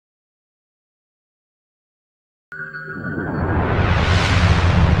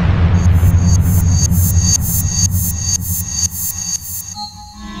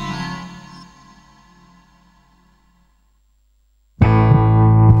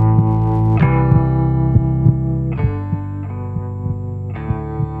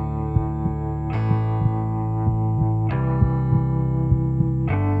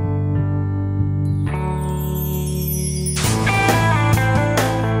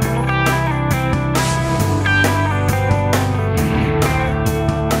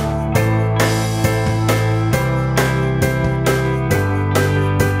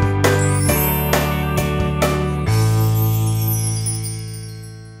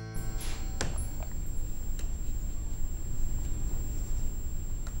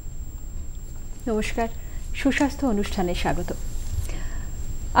নমস্কার, সুস্বাস্থ্য অনুষ্ঠানে স্বাগত।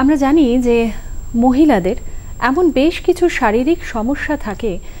 আমরা জানি যে মহিলাদের এমন বেশ কিছু শারীরিক সমস্যা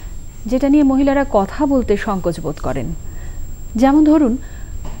থাকে যেটা নিয়ে মহিলারা কথা বলতে সংকোচ বোধ করেন। যেমন ধরুন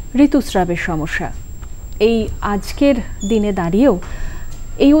ঋতুস্রাবের সমস্যা। এই আজকের দিনে দাঁড়িয়েও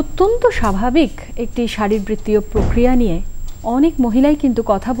এই অত্যন্ত স্বাভাবিক একটি শারীরবৃত্তীয় প্রক্রিয়া নিয়ে অনেক মহিলাই কিন্তু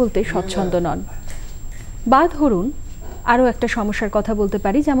কথা বলতে স্বচ্ছন্দ নন। বা ধরুন আরও একটা সমস্যার কথা বলতে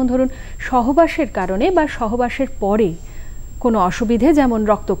পারি, যেমন ধরুন সহবাসের কারণে বা সহবাসের পরে কোনো অসুবিধে, যেমন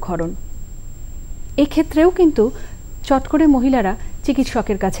রক্তক্ষরণ। এক্ষেত্রেও কিন্তু চট করে মহিলারা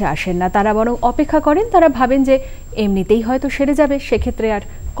চিকিৎসকের কাছে আসেন না, তারা বরং অপেক্ষা করেন। তারা ভাবেন যে এমনিতেই হয়তো সেরে যাবে, সেক্ষেত্রে আর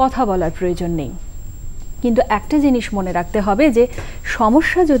কথা বলার প্রয়োজন নেই। কিন্তু একটা জিনিস মনে রাখতে হবে যে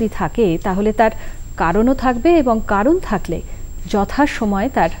সমস্যা যদি থাকে তাহলে তার কারণও থাকবে, এবং কারণ থাকলে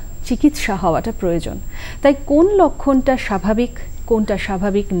যথাসময়ে তার চিকিৎসা হওয়াটা প্রয়োজন। তাই কোন লক্ষণটা স্বাভাবিক, কোনটা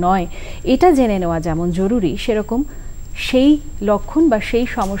স্বাভাবিক নয়, এটা জেনে নেওয়া যেমন জরুরি, সেরকম সেই লক্ষণ বা সেই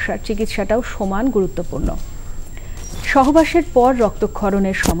সমস্যার চিকিৎসাটাও সমান গুরুত্বপূর্ণ। সহবাসের পর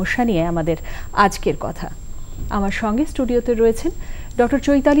রক্তক্ষরণের সমস্যা নিয়ে আমাদের আজকের কথা। আমার সঙ্গে স্টুডিওতে রয়েছেন ডক্টর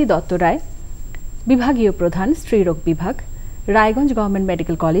চৈতালি দত্ত রায়, বিভাগীয় প্রধান স্ত্রীরোগ বিভাগ, রায়গঞ্জ গভর্নমেন্ট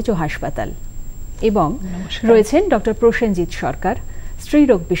মেডিকেল কলেজ ও হাসপাতাল, এবং রয়েছেন ডক্টর প্রসেনজিৎ সরকার,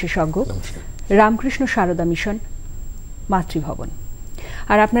 স্ত্রীরোগ বিশেষজ্ঞ, রামকৃষ্ণ সারদা মিশন, মাতৃভবন।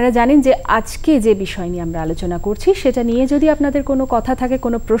 আর আপনারা জানেন যে আজকে যে বিষয় নিয়ে আমরা আলোচনা করছি সেটা নিয়ে যদি আপনাদের কোনো কথা থাকে,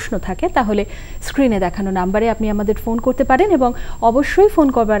 কোনো প্রশ্ন থাকে, তাহলে স্ক্রিনে দেখানো নাম্বারে আপনি আমাদের ফোন করতে পারেন, এবং অবশ্যই ফোন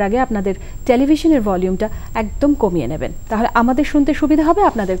করবার আগে আপনাদের টেলিভিশনের ভলিউমটা একদম কমিয়ে নেবেন। তাহলে আমাদের শুনতে সুবিধা হবে,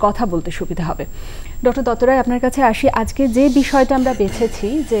 আপনাদের কথা বলতে সুবিধা হবে। ডক্টর দত্তরায়, আপনার কাছে আসি। আজকে যে বিষয়টা আমরা বেছেছি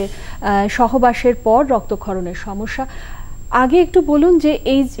যে সহবাসের পর রক্তক্ষরণের সমস্যা, আগে একটু বলুন যে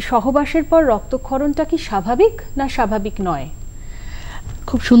এই সহবাসের পর রক্তক্ষরণটা কি স্বাভাবিক না স্বাভাবিক নয়?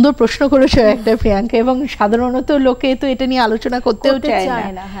 খুব সুন্দর প্রশ্ন করেছো একটা প্রিয়াঙ্কা, এবং সাধারণত লোকে তো এটা নিয়ে আলোচনা করতেও চায়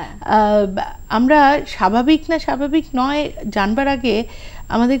না। আমরা স্বাভাবিক না স্বাভাবিক নয় জানবার আগে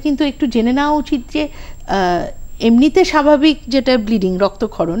আমাদের কিন্তু একটু জেনে নেওয়া উচিত যে এমনিতে স্বাভাবিক যেটা ব্লিডিং,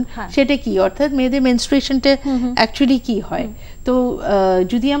 রক্তক্ষরণ, সেটা কি, অর্থাৎ মেয়েদের মেনস্ট্রুয়েশনটা অ্যাকচুয়ালি কি হয়। তো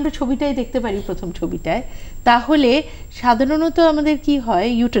যদি আমরা ছবিটাই দেখতে পারি, প্রথম ছবিটায়, তাহলে সাধারণত আমাদের কি হয়,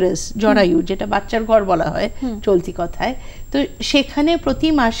 ইউটেরাস, জরায়ু, যেটা বাচ্চার ঘর বলা হয় চলতি কথায়, তো সেখানে প্রতি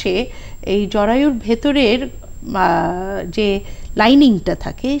মাসে এই জরায়ুর ভেতরের যে লাইনিংটা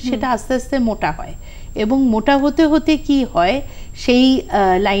থাকে সেটা আস্তে আস্তে মোটা হয়, এবং মোটা হতে হতে কি হয়, সেই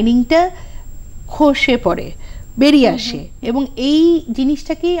লাইনিংটা খসে পড়ে, বেরিয়ে আসে, এবং এই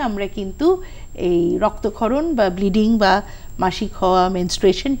জিনিসটাকেই আমরা কিন্তু এই রক্তক্ষরণ বা ব্লিডিং বা মাসিক হওয়া,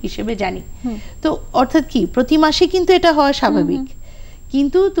 মেনস্ট্রুয়েশন হিসেবে জানি। তো অর্থাৎ কি, প্রতি মাসে কিন্তু এটা হওয়া স্বাভাবিক।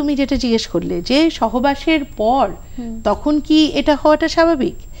 কিন্তু তুমি যেটা জিজ্ঞেস করলে যে সহবাসের পর তখন কি এটা হওয়াটা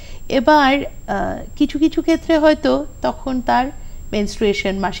স্বাভাবিক, এবার কিছু কিছু ক্ষেত্রে হয়তো তখন তার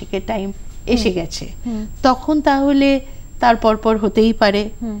মেনস্ট্রুয়েশন, মাসিকের টাইম এসে গেছে, তখন তাহলে তার পরপর হতেই পারে।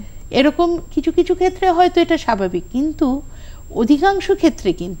 এরকম কিছু কিছু ক্ষেত্রে হয়তো এটা স্বাভাবিক, কিন্তু অধিকাংশ ক্ষেত্রে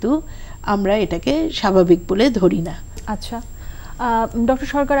কিন্তু আমরা এটাকে স্বাভাবিক বলে ধরি না। আচ্ছা, ডক্টর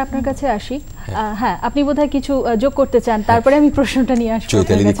সরকার, আপনার কাছে আসি। হ্যাঁ, আপনি বোধহয় কিছু যোগ করতে চান, তারপরে আমি প্রশ্নটা নিয়ে আসবো।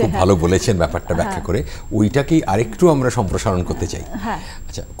 চৈতালি খুব ভালো বলেছেন ব্যাপারটা ব্যাখ্যা করে, ওইটাকেই আরেকটু আমরা সম্প্রসারণ করতে চাই।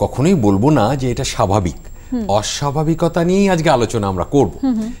 আচ্ছা, কখনোই বলবো না যে এটা স্বাভাবিক, অস্বাভাবিকতা নিয়েই আজকে আলোচনা আমরা করব,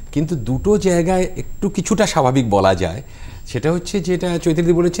 কিন্তু দুটো জায়গায় একটু কিছুটা স্বাভাবিক বলা যায়। সেটা হচ্ছে যেটা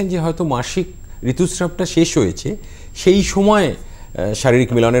চৈতালি বলেছেন যে হয়তো মাসিক ঋতুস্রাবটা শেষ হয়েছে, সেই সময় শারীরিক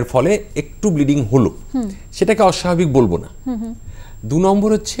মিলনের ফলে একটু ব্লিডিং হলো, সেটাকে অস্বাভাবিক বলবো না। দু নম্বর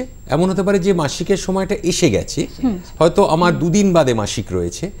হচ্ছে এমন হতে পারে যে মাসিকের সময়টা এসে গেছে, হয়তো আমার দুদিন বাদে মাসিক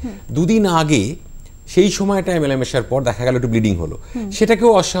রয়েছে, দুদিন আগে সেই সময়টায় মেলামেশার পর দেখা গেল একটু ব্লিডিং হলো,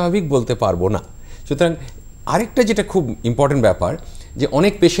 সেটাকেও অস্বাভাবিক বলতে পারবো না। সুতরাং আরেকটা যেটা খুব ইম্পর্টেন্ট ব্যাপার, যে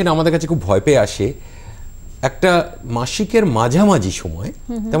অনেক পেশেন্ট আমাদের কাছে খুব ভয় পেয়ে আসে একটা মাসিকের মাঝামাঝি সময়,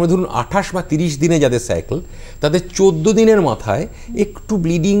 তারপরে ধরুন 28 বা 30 দিনে যাদের সাইকেল, তাদের 14 দিনের মাথায় একটু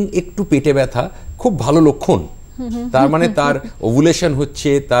ব্লিডিং, একটু পেটে ব্যথা, খুব ভালো লক্ষণ। তার মানে তার ওভুলেশন হচ্ছে,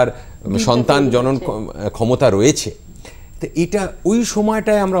 তার সন্তান জনন ক্ষমতা রয়েছে। তো এটা ওই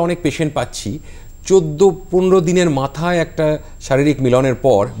সময়টায় আমরা অনেক পেশেন্ট পাচ্ছি 14-15 দিনের মাথায় একটা শারীরিক মিলনের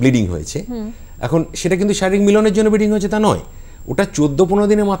পর ব্লিডিং হয়েছে। এখন সেটা কিন্তু শারীরিক মিলনের জন্য ব্লিডিং হয়েছে তা নয়, ওটা 14-15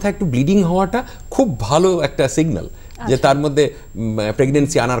 দিনের মাথায় একটু ব্লিডিং হওয়াটা খুব ভালো একটা সিগন্যাল যে তার মধ্যে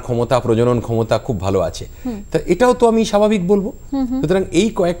প্রেগনেন্সি আনার ক্ষমতা, প্রজনন ক্ষমতা খুব ভালো আছে, তা এটাও তো আমি স্বাভাবিক বলবো। সুতরাং এই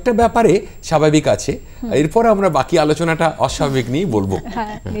কয়েকটা ব্যাপারে স্বাভাবিক আছে, এরপর আমরা বাকি আলোচনাটা অস্বাভাবিক নিয়ে বলবো।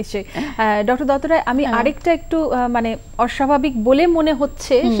 হ্যাঁ নিশ্চয়ই। ডক্টর দত্তরায়, আমি আরেকটা একটু মানে অস্বাভাবিক বলে মনে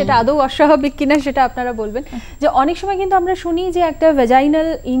হচ্ছে, সেটা আদৌ অস্বাভাবিক কিনা সেটা আপনারা বলবেন, যে অনেক সময় কিন্তু আমরা শুনি যে একটা ভ্যাজাইনাল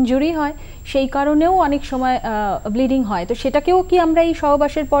ইনজুরি হয়, সেই কারণেও অনেক সময় ব্লিডিং হয়, তো সেটাকেও কি আমরা এই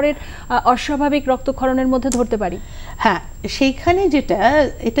সহবাসের পরের অস্বাভাবিক রক্তক্ষরণের মধ্যে ধরতে পারি? হ্যাঁ, সেইখানে যেটা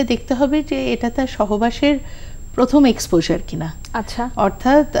এটা দেখতে হবে যে এটা তার সহবাসের প্রথম এক্সপোজার কিনা। আচ্ছা,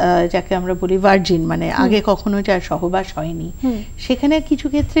 অর্থাৎ যাকে আমরা বলি ভার্জিন, মানে আগে কখনো যার সহবাস হয়নি, সেখানে কিছু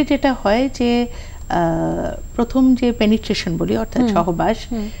ক্ষেত্রে যেটা হয় যে প্রথম যে পেনিট্রেশন বলি অর্থাৎ সহবাস,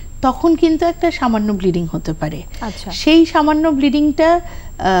 তখন কিন্তু একটা সামান্য ব্লিডিং হতে পারে। সেই সামান্য ব্লিডিংটা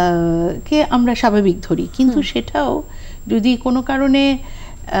কে আমরা স্বাভাবিক ধরি, কিন্তু সেটাও যদি কোনো কারণে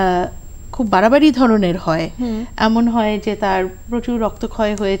খুব বাড়াবাড়ি ধরনের হয়, এমন হয় যে তার প্রচুর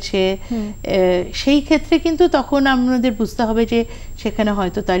রক্তক্ষয় হয়েছে, সেই ক্ষেত্রে কিন্তু তখন আমাদের বুঝতে হবে যে সেখানে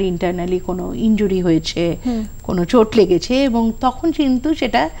হয়তো তার ইন্টারনালি কোনো ইনজুরি হয়েছে, কোনো চোট লেগেছে, এবং তখন কিন্তু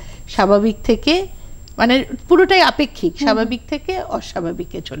সেটা স্বাভাবিক থেকে মানে পুরোটাই আপেক্ষিক, স্বাভাবিক থেকে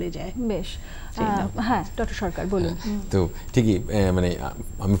অস্বাভাবিকে চলে যায়। বেশ, হ্যাঁ ডক্টর সরকার বলুন। তো ঠিকই, মানে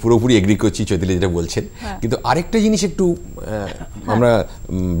আমি পুরোপুরি এগ্রি করছি চৈতালি যেটা বলছেন, কিন্তু আরেকটা জিনিস একটু আমরা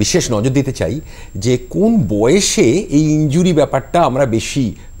বিশেষ নজর দিতে চাই, যে কোন বয়সে এই ইনজুরি ব্যাপারটা আমরা বেশি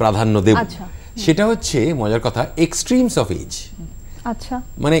প্রাধান্য দেব। সেটা হচ্ছে মজার কথা, এক্সট্রিমস অফ এজ। আচ্ছা,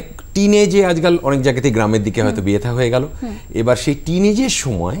 মানে টিনেজে আজকাল অনেক জায়গাতে গ্রামের দিকে হয়তো বিয়ে থা হয়ে গেল, এবার সেই টিনেজের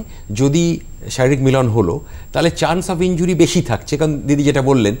সময় যদি শারীরিক মিলন হলো, তাহলে চান্স অফ ইনজুরি বেশি থাকছে। কারণ দিদি যেটা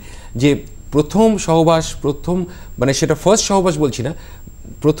বললেন যে প্রথম সহবাস, প্রথম মানে সেটা ফার্স্ট সহবাস বলছি না,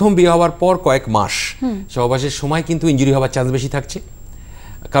 প্রথম বিয়ে হওয়ার পর কয়েক মাস সহবাসের সময় কিন্তু ইনজুরি হওয়ার চান্স বেশি থাকছে,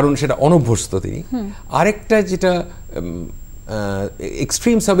 কারণ সেটা অনভ্যস্ত তিনি। আরেকটা যেটা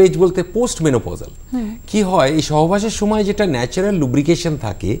এক্সট্রিম সাবেজ বলতে পোস্ট মেনোপজাল কি হয়, এই সহবাসের সময় যেটা ন্যাচারাল লুব্রিকেশন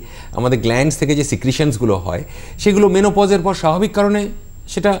থাকে, আমাদের গ্ল্যান্ডস থেকে যে সিক্রিশনসগুলো হয়, সেগুলো মেনোপজের পর স্বাভাবিক কারণে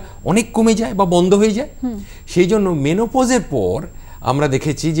সেটা অনেক কমে যায় বা বন্ধ হয়ে যায়। সেই জন্য মেনোপজের পর আমরা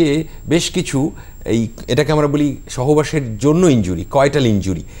দেখেছি যে বেশ কিছু এটাকে আমরা বলি সহবাসের জন্য ইনজুরি, কয়টাল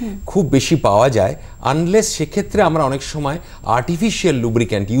ইনজুরি খুব বেশি পাওয়া যায়, আনলেস সেক্ষেত্রে আমরা অনেক সময় আর্টিফিশিয়াল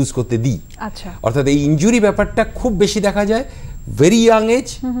লুব্রিক্যান্ট ইউজ করতে দিই। অর্থাৎ এই ইনজুরি ব্যাপারটা খুব বেশি দেখা যায় ভেরি ইয়াং এজ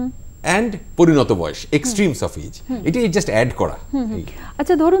অ্যান্ড পরিণত বয়স, এক্সট্রিমস অফ এজ। এটা জাস্ট অ্যাড করা।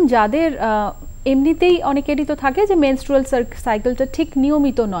 আচ্ছা, ধরুন যাদের এমনিতেই অনেকেরই তো থাকে যে মেনস্ট্রুয়াল সাইকেলটা ঠিক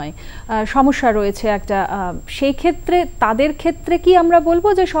নিয়মিত নয়, সমস্যা রয়েছে একটা, সেই ক্ষেত্রে তাদের ক্ষেত্রে কি আমরা বলবো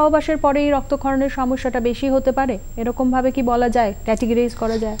যে সহবাসের পরে এই রক্তক্ষরণের সমস্যাটা বেশি হতে পারে? এরকম ভাবে কি বলা যায়, ক্যাটেগরাইজ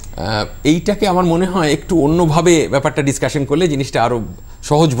করা যায়? এইটাকে আমার মনে হয় একটু অন্যভাবে ব্যাপারটা ডিসকাশন করলে জিনিসটা আরো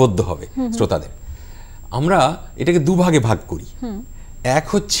সহজবোধ্য হবে শ্রোতাদের। আমরা এটাকে দুভাগে ভাগ করি। এক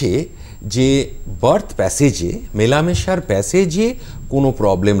হচ্ছে যে বার্থ প্যাসেজে, মেলামেশার প্যাসেজে কোনো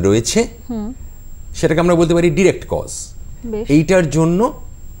প্রবলেম রয়েছে, সেটাকে আমরা বলতে পারি ডিরেক্ট কজ। এইটার জন্য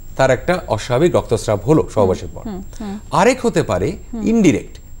তার একটা অস্বাভাবিক রক্তস্রাব হলো সহবাসের পর। আরেক হতে পারে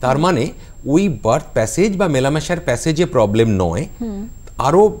ইনডিরেক্ট, তার মানে ওই বার্থ প্যাসেজ বা মেলামেশার প্যাসেজে প্রবলেম নয়,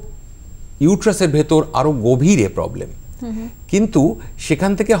 আরো ইউট্রাসের ভেতর আরো গভীরে প্রবলেম, কিন্তু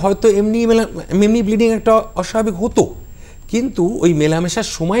সেখান থেকে হয়তো এমনি ব্লিডিং একটা অস্বাভাবিক হতো, কিন্তু ওই মেলামেশার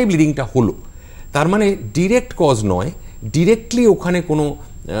সময় ব্লিডিংটা হলো। তার মানে ডিরেক্ট কজ নয়, ডিরেক্টলি ওখানে কোনো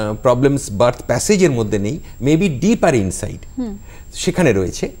প্রবলেমস বার্থ প্যাসেজের মধ্যে নেই, মেবি ডিপার ইনসাইড সেখানে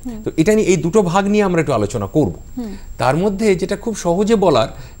রয়েছে। তো এটা নিয়ে এই দুটো ভাগ নিয়ে আমরা একটু আলোচনা করব। তার মধ্যে যেটা খুব সহজে বলার,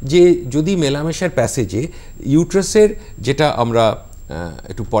 যে যদি মেলামেশার প্যাসেজে ইউট্রাসের, যেটা আমরা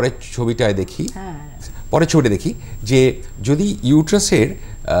একটু পরের ছবিটায় দেখি, পরের ছবিটা দেখি, যে যদি ইউট্রাসের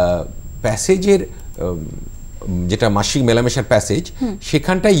প্যাসেজের যেটা মাসিক মেলামেশার প্যাসেজ,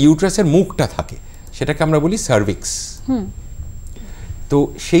 সেখানটায় ইউট্রাসের মুখটা থাকে, সেটাকে আমরা বলি সার্ভিক্স। তো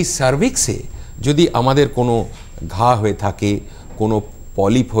সেই সার্ভিক্সে যদি আমাদের কোনো ঘা হয়ে থাকে, কোনো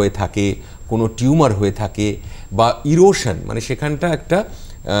পলিপ হয়ে থাকে, কোনো টিউমার হয়ে থাকে, বা ইরোশন, মানে সেখানটা একটা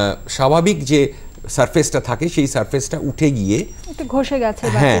স্বাভাবিক যে সারফেসটা থাকে, সেই সারফেসটা উঠে গিয়ে ঘষে গেছে,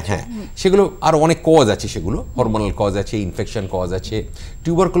 হ্যাঁ হ্যাঁ, সেগুলো আর অনেক কজ আছে, সেগুলো হরমোনাল কজ আছে, ইনফেকশন কজ আছে,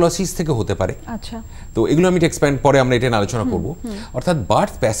 টিউবারকুলোসিস থেকে হতে পারে। আচ্ছা, তো এগুলো আমি এক্সপ্যান্ড পরে আমরা এটা আলোচনা করব। অর্থাৎ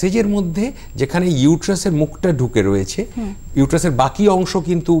বার্থ প্যাসেজের মধ্যে যেখানে ইউট্রাসের মুখটা ঢুকে রয়েছে, ইউট্রাসের বাকি অংশ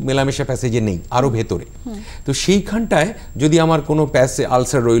কিন্তু মেলামেশা প্যাসেজে নেই, আরো ভেতরে। তো সেইখানটায় যদি আমার কোনো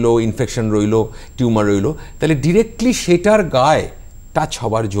আলসার রইলো, ইনফেকশন রইলো, টিউমার রইলো, তাহলে ডিরেক্টলি সেটার গায়ে টাচ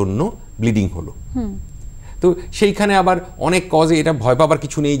হবার জন্য ব্লিডিং হলো। তো সেইখানে আবার অনেক কজে, এটা ভয় পাবার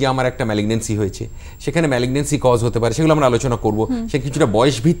কিছু নেই যে আমার একটা ম্যালিগনেন্সি হয়েছে, সেখানে ম্যালিগনেন্সি কজ হতে পারে, সেগুলো আমরা আলোচনা করব। সে কিছুটা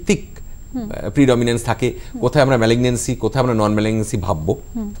বয়স ভিত্তিক প্রিডমিনেন্স থাকে, কোথায় আমরা ম্যালিগনেন্সি কোথায় আমরা নন ম্যালিগনেন্সি ভাববো,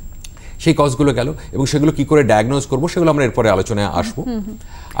 সেই কজগুলো গেল, এবং সেগুলো কি করে ডায়াগনোজ করবো সেগুলো আমরা এরপরে আলোচনায় আসবো।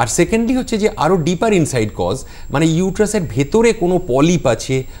 আর সেকেন্ডলি হচ্ছে যে আরও ডিপার ইনসাইড কজ, মানে ইউট্রাসের ভেতরে কোনো পলিপ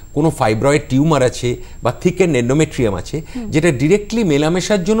আছে, কোনো ফাইব্রয়েড টিউমার আছে বা থিকেন্ড এন্ডোমেট্রিয়াম আছে, যেটা ডিরেক্টলি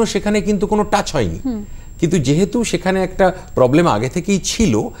মেলামেশার জন্য সেখানে কিন্তু কোনো টাচ হয়নি, কিন্তু যেহেতু সেখানে একটা প্রবলেম আগে থেকেই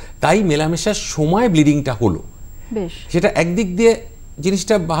ছিল তাই মেলামেশার সময় ব্লিডিংটা হলো। সেটা একদিক দিয়ে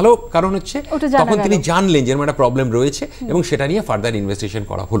জিনিসটা ভালো, কারণ হচ্ছে তখন তিনি জানলেন যে একটা প্রবলেম রয়েছে এবং সেটা নিয়ে ফার্দার ইনভেস্টিগেশন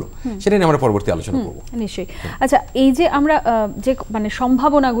করা হলো। সেটা নিয়ে আমরা পরবর্তী আলোচনা করব নিশ্চয়ই। আচ্ছা, এই যে আমরা যে মানে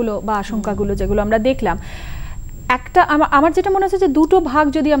সম্ভাবনাগুলো বা আশঙ্কাগুলো যেগুলো আমরা দেখলাম, একটা আমার যেটা মনে হচ্ছে যে দুটো ভাগ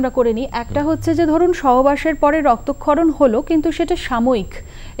যদি আমরা করে নিই, একটা হচ্ছে যে ধরুন সহবাসের পরে রক্তক্ষরণ হলো কিন্তু সেটা সাময়িক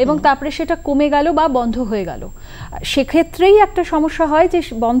এবং তারপরে সেটা কমে গেল বা বন্ধ হয়ে গেল, সেক্ষেত্রেই একটা সমস্যা হয় যে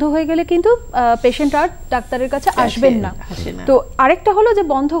বন্ধ হয়ে গেলে কিন্তু পেশেন্ট আর ডাক্তারের কাছে আসবেন না। তো আরেকটা হলো যে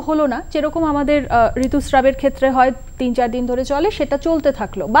বন্ধ হলো না, যেরকম আমাদের ঋতুস্রাবের ক্ষেত্রে হয় ৩-৪ দিন ধরে চলে, সেটা চলতে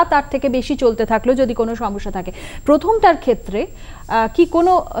থাকলো বা তার থেকে বেশি চলতে থাকলো যদি কোনো সমস্যা থাকে। প্রথমটার ক্ষেত্রে কি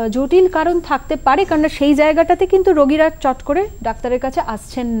কোনো জটিল কারণ থাকতে পারে? কারণ সেই জায়গাটাতে কিন্তু রোগীরা চট করে ডাক্তারের কাছে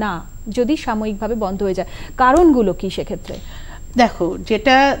আসছেন না যদি সাময়িকভাবে বন্ধ হয়ে যায়। কারণগুলো কি সেক্ষেত্রে? দেখো,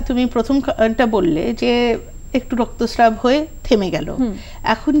 যেটা তুমি প্রথমটা বললে যে একটু রক্তস্রাব হয়ে থেমে গেল,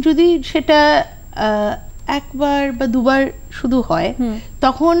 এখন যদি সেটা একবার বা দুবার শুধু হয়,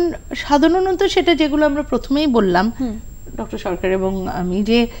 তখন সাধারণত সেটা যেগুলো আমরা প্রথমেই বললাম ডক্টর সরকার এবং আমি,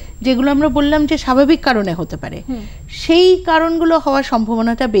 যেগুলো আমরা বললাম যে স্বাভাবিক কারণে হতে পারে, সেই কারণগুলো হওয়ার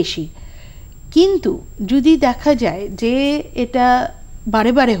সম্ভাবনাটা বেশি। কিন্তু যদি দেখা যায় যে এটা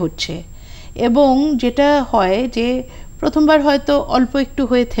বারে বারে হচ্ছে এবং যেটা হয় যে প্রথমবার হয়তো অল্প একটু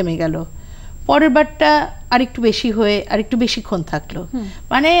হয়ে থেমে গেল, পরের বারটা আরেকটু বেশি হয়ে আরেকটু বেশিক্ষণ থাকলো,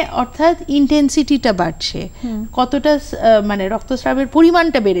 মানে অর্থাৎ ইন্টেন্সিটিটা বাড়ছে, কতটা মানে রক্তস্রাবের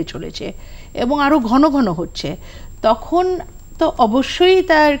পরিমাণটা বেড়ে চলেছে এবং আরো ঘন ঘন হচ্ছে, তখন তো অবশ্যই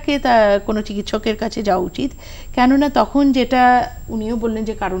তাকে কোনো চিকিৎসকের কাছে যাওয়া উচিত। কেননা তখন যেটা উনিও বললেন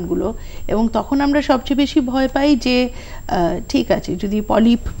যে কারণগুলো, এবং তখন আমরা সবচেয়ে বেশি ভয় পাই যে ঠিক আছে যদি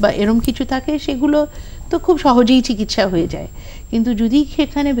পলিপ বা এরম কিছু থাকে সেগুলো তো খুব সহজেই চিকিৎসা হয়ে যায়, কিন্তু যদি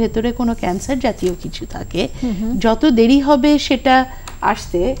সেখানে ভেতরে কোনো ক্যান্সার জাতীয় কিছু থাকে, যত দেরি হবে সেটা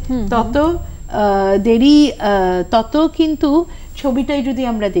আসতে তত কিন্তু ছবিটাই যদি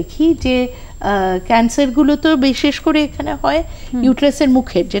আমরা দেখি যে ক্যান্সারগুলো তো বিশেষ করে এখানে হয় ইউটেরাসের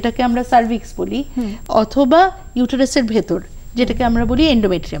মুখের, যেটাকে আমরা সার্ভিক্স বলি, অথবা ইউটেরাসের ভেতর, যেটাকে আমরা বলি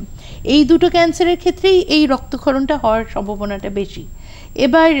এন্ডোমেট্রিয়াম। এই দুটো ক্যান্সারের ক্ষেত্রেই এই রক্তক্ষরণটা হওয়ার সম্ভাবনাটা বেশি।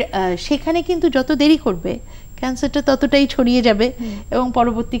 এবার সেখানে কিন্তু যত দেরি করবে ক্যান্সারটা ততটাই ছড়িয়ে যাবে এবং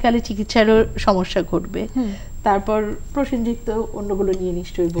পরবর্তীকালে চিকিৎসারও সমস্যা ঘটবে। তারপর প্রসেনজিৎ তো অন্যগুলো নিয়ে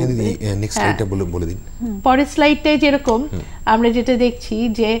নিশ্চয়ই বলবে। পরের স্লাইডটায় যেরকম আমরা যেটা দেখছি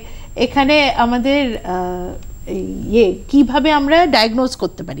যে এখানে আমাদের কিভাবে আমরা ডায়াগনোজ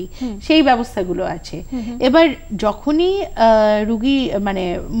করতে পারি সেই ব্যবস্থাগুলো আছে। এবার যখনই রুগী মানে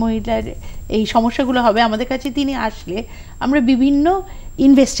মহিলার এই সমস্যাগুলো হবে আমাদের কাছে তিনি আসলে আমরা বিভিন্ন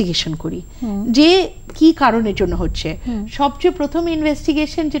ইনভেস্টিগেশন করি যে কি কারণের জন্য হচ্ছে। সবচেয়ে প্রথম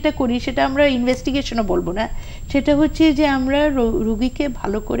ইনভেস্টিগেশন যেটা করি সেটা আমরা ইনভেস্টিগেশনও বলবো না, সেটা হচ্ছে যে আমরা রুগীকে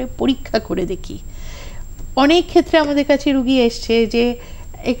ভালো করে পরীক্ষা করে দেখি। অনেক ক্ষেত্রে আমাদের কাছে রুগী এসছে যে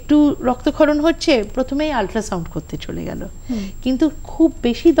একটু রক্তক্ষরণ হচ্ছে, প্রথমেই আল্ট্রাসাউন্ড করতে চলে গেল, কিন্তু খুব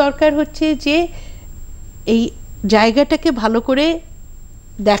বেশি দরকার হচ্ছে যে এই জায়গাটাকে ভালো করে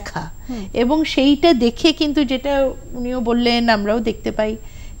দেখা, এবং সেইটা দেখে কিন্তু যেটা উনিও বললেন আমরাও দেখতে পাই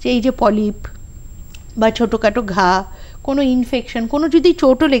যে এই যে পলিপ বা ছোটোখাটো ঘা, কোনো ইনফেকশন, কোনো যদি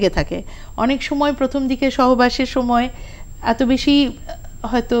চোটও লেগে থাকে, অনেক সময় প্রথম দিকে সহবাসের সময় এত বেশি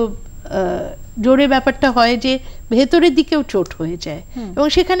হয়তো জোরে ব্যাপারটা হয় যে ভেতরের দিকেও চোট হয়ে যায় এবং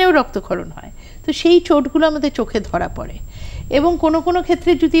সেখানেও রক্তক্ষরণ হয়, তো সেই চোটগুলো আমাদের চোখে ধরা পড়ে। এবং কোনো কোনো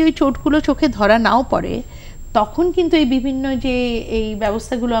ক্ষেত্রে যদি ওই চোটগুলো চোখে ধরা নাও পড়ে, তখন কিন্তু এই বিভিন্ন যে এই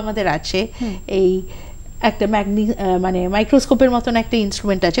ব্যবস্থাগুলো আমাদের আছে, এই একটা মানে মাইক্রোস্কোপের মতন একটা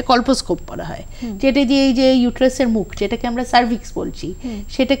ইনস্ট্রুমেন্ট আছে, কল্পোস্কোপ বলা হয়, যেটা দিয়ে এই যে ইউট্রাসের মুখ, যেটাকে আমরা সার্ভিক্স বলছি,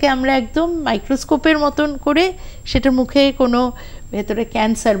 সেটাকে আমরা একদম মাইক্রোস্কোপের মতন করে সেটার মুখে কোনো ভেতরে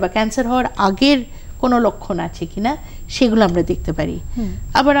ক্যান্সার বা ক্যান্সার হওয়ার আগের কোনো লক্ষণ আছে কিনা সেগুলো আমরা দেখতে পারি।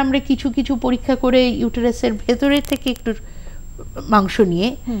 আবার আমরা কিছু কিছু পরীক্ষা করে ইউটেরাসের ভেতরের থেকে একটু মাংস নিয়ে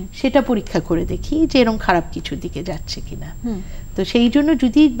সেটা পরীক্ষা করে দেখি যে এরকম খারাপ কিছু দিকে যাচ্ছে কিনা। তো সেই জন্য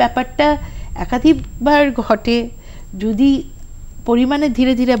যদি ব্যাপারটা একাধিকবার ঘটে, যদি পরিমাণে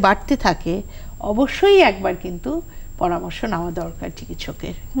ধীরে ধীরে বাড়তে থাকে, অবশ্যই একবার কিন্তু পরামর্শ নেওয়া দরকার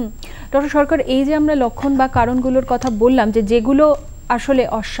চিকিৎসকের। ডক্টর সরকার, এই যে আমরা লক্ষণ বা কারণগুলোর কথা বললাম যে যেগুলো আসলে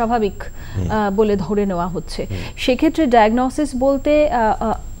অস্বাভাবিক বলে ধরে নেওয়া হচ্ছে, সেক্ষেত্রে ডায়াগনোসিস বলতে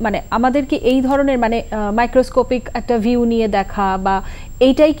মানে আমাদের কি এই ধরনের মানে মাইক্রোস্কোপিক একটা ভিউ নিয়ে দেখা বা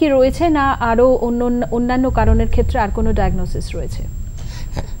এইটাই কি রয়েছে, না আরো অন্যান্য কারণের ক্ষেত্রে আর কোনো ডায়াগনোসিস রয়েছে?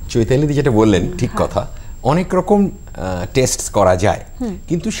 হ্যাঁ, চৈতালিদি যেটা বললেন ঠিক কথা, অনেক রকম টেস্ট করা যায়,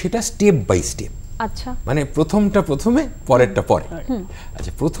 কিন্তু সেটা স্টেপ বাই স্টেপ। আচ্ছা, মানে প্রথমটা প্রথমে, পরেরটা পরে।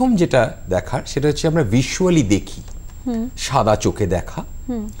 আচ্ছা, প্রথম যেটা দেখার সেটা হচ্ছে আমরা ভিজুয়ালি দেখি, সাদা চোখে দেখা।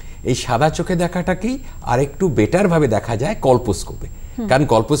 এই সাদা চোখে দেখাটাকেই আরেকটু বেটার ভাবে দেখা যায় কল্পোস্কোপে, কারণ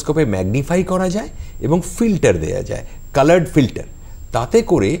কল্পোস্কোপে ম্যাগনিফাই করা যায় এবং ফিল্টার দেয়া যায়, কালার্ড ফিল্টার। তাতে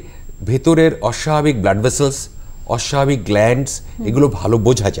করে ভেতরের অস্বাভাবিক ব্লাড ভেসেলস, অস্বাভাবিক গ্ল্যান্ডস, এগুলো ভালো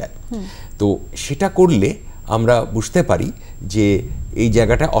বোঝা যায়। তো সেটা করলে আমরা বুঝতে পারি যে এই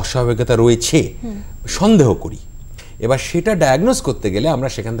জায়গাটা অস্বাভাবিকতা রয়েছে, সন্দেহ করি। এবার সেটা ডায়াগনোজ করতে গেলে আমরা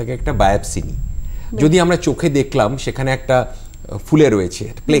সেখান থেকে একটা বায়োপসি নিই। যদি আমরা চোখে দেখলাম সেখানে একটা ফুলে রয়েছে,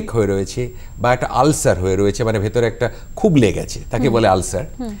 প্লেক হয়ে রয়েছে, বা একটা আলসার হয়ে রয়েছে, মানে ভেতরে একটা খুব লেগেছে, তাকে বলে আলসার।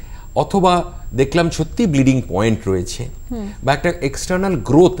 অথবা দেখলাম সত্যি ব্লিডিং পয়েন্ট রয়েছে, বা একটা এক্সটার্নাল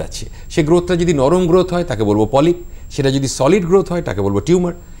গ্রোথ আছে, সেই গ্রোথটা যদি নরম গ্রোথ হয় তাকে বলবো পলিপ, সেটা যদি সলিড গ্রোথ হয় তাকে বলবো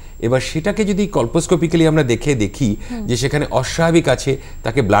টিউমার। এবার সেটাকে যদি কল্পোস্কোপিক্যালি আমরা দেখি যে সেখানে অস্বাভাবিক আছে,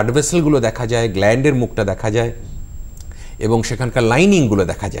 তাকে ব্লাড ভেসেলগুলো দেখা যায়, গ্ল্যান্ডের মুখটা দেখা যায়, এবং সেখানকার লাইনিংগুলো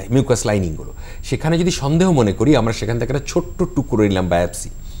দেখা যায়, মিউকাস লাইনিংগুলো। সেখানে যদি সন্দেহ মনে করি, আমরা সেখান থেকে একটা ছোট্ট টুকরো নিলাম বায়োপসি।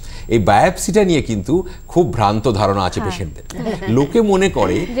 এই বায়োপসিটা নিয়ে কিন্তু খুব ভ্রান্ত ধারণা আছে পেশেন্টদের। লোকে মনে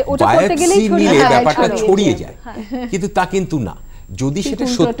করে বায়োপসি নিলে ব্যাপারটা ছড়িয়ে যায়, কিন্তু তা কিন্তু না। যদি সেটা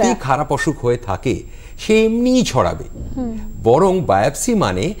সত্যি খারাপ অসুখ হয়ে থাকে সে এমনিই ছড়াবে। বরং বায়োপসি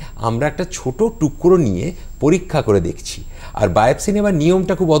মানে আমরা একটা ছোট টুকরো নিয়ে পরীক্ষা করে দেখছি। আর বায়োপসি নেবার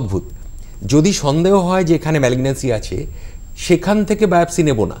নিয়মটা খুব অদ্ভুত। যদি সন্দেহ হয় যে এখানে ম্যালিগন্যান্সি আছে, সেখান থেকে বায়োপসি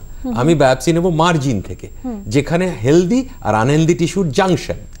নেব না, আমি বায়োপসি নেব মার্জিন থেকে, যেখানে হেলদি আর আনহেলদি টিস্যুর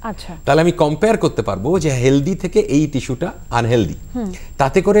জাংশন। আচ্ছা, তাহলে আমি কম্পেয়ার করতে পারবো যে হেলদি থেকে এই টিস্যুটা আনহেলদি,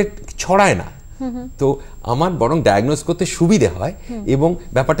 তাতে করে ছড়ায় না। তো আমার বরং ডায়াগনোজ করতে সুবিধে হয়, এবং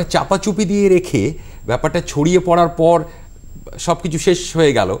ব্যাপারটা চাপাচুপি দিয়ে রেখে ব্যাপারটা ছড়িয়ে পড়ার পর সবকিছু শেষ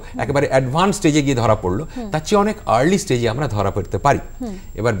হয়ে গেল, একেবারে অ্যাডভান্স স্টেজে গিয়ে ধরা পড়লো, তার চেয়ে অনেক আর্লি স্টেজে আমরা ধরা পড়তে পারি।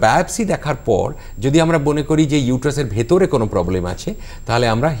 এবার বায়োপসি দেখার পর যদি আমরা মনে করি যে ইউট্রাসের ভেতরে কোনো প্রবলেম আছে, তাহলে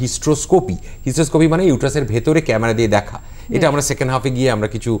আমরা হিস্ট্রোস্কোপি মানে ইউট্রাসের ভেতরে ক্যামেরা দিয়ে দেখা, এটা আমরা সেকেন্ড হাফে গিয়ে আমরা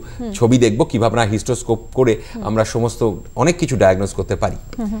কিছু ছবি দেখবো কিভাবে আমরা হিস্ট্রোস্কোপ করে আমরা সমস্ত অনেক কিছু ডায়াগনোজ করতে পারি।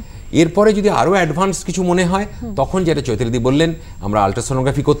 এরপরে যদি আরো অ্যাডভান্স কিছু মনে হয়, তখন যেটা চৈতালিদি বললেন, আমরা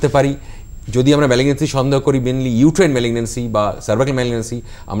আল্ট্রাসোনোগ্রাফি করতে পারি। যদি আমরা ম্যালিগন্যান্সি সন্দেহ করি, মেনলি ইউট্রাইন ম্যালিগন্যান্সি বা সার্ভাইকাল ম্যালিগন্যান্সি,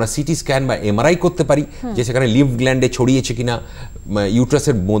 আমরা সিটি স্ক্যান বা এমআরআই করতে পারি, যে সেখানে লিম্ফ গ্ল্যান্ডে ছড়িয়েছে কিনা,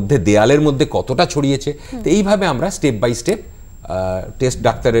 ইউট্রাসের মধ্যে দেয়ালের মধ্যে কতটা ছড়িয়েছে। তো এইভাবে আমরা স্টেপ বাই স্টেপ টেস্ট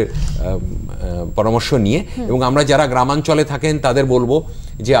ডাক্তারের পরামর্শ নিয়ে, এবং আমরা যারা গ্রামাঞ্চলে থাকেন তাদের বলবো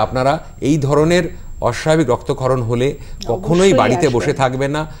যে আপনারা এই ধরনের অস্বাভাবিক রক্তক্ষরণ হলে কখনোই বাড়িতে বসে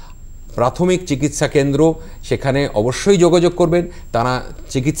থাকবেন না, প্রাথমিক চিকিৎসা কেন্দ্র সেখানে অবশ্যই যোগাযোগ করবেন, তারা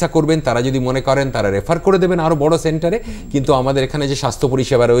চিকিৎসা করবেন। তারা যদি মনে করেন তারা রেফার করে দেবেন আরও বড় সেন্টারে, কিন্তু আমাদের এখানে যে স্বাস্থ্য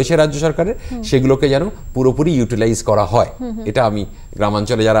পরিষেবা রয়েছে রাজ্য সরকারের, সেগুলোকে যেন পুরোপুরি ইউটিলাইজ করা হয়, এটা আমি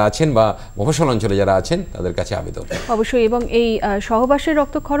গ্রামাঞ্চলে যারা আছেন বা মফস্বল অঞ্চলে যারা আছেন তাদের কাছে আবেদন। অবশ্যই। এবং এই সহবাসের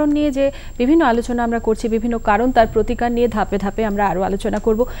রক্তক্ষরণ নিয়ে যে বিভিন্ন আলোচনা আমরা করছি, বিভিন্ন কারণ, তার প্রতিকার নিয়ে ধাপে ধাপে আমরা আরও আলোচনা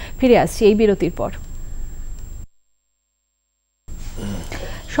করব। ফিরে আসছি এই বিরতির পর।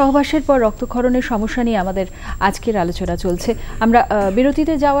 সহবাসের পর রক্তক্ষরণের সমস্যা নিয়ে আমাদের আজকের আলোচনা চলছে। আমরা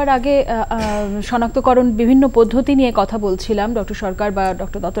বিরতিতে যাওয়ার আগে শনাক্তকরণ বিভিন্ন পদ্ধতি নিয়ে কথা বলছিলাম। ডক্টর সরকার বা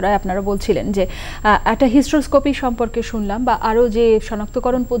ডক্টর দত্ত রায় আপনারা বলছিলেন যে একটা হিস্ট্রোস্কোপি সম্পর্কে শুনলাম, বা আরও যে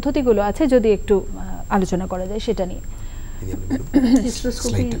শনাক্তকরণ পদ্ধতিগুলো আছে যদি একটু আলোচনা করা যায় সেটা নিয়ে।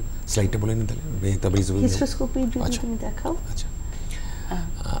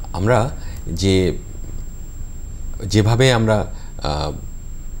 আমরা যেভাবে আমরা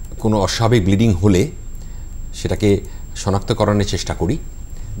কোনো অস্বাভাবিক ব্লিডিং হলে সেটাকে শনাক্তকরণের চেষ্টা করি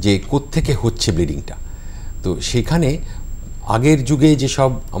যে কোত্থেকে হচ্ছে ব্লিডিংটা। তো সেখানে আগের যুগে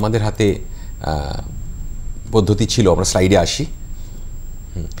যেসব আমাদের হাতে পদ্ধতি ছিল, আমরা স্লাইডে আসি,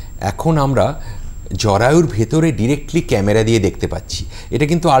 এখন আমরা জরায়ুর ভেতরে ডিরেক্টলি ক্যামেরা দিয়ে দেখতে পাচ্ছি। এটা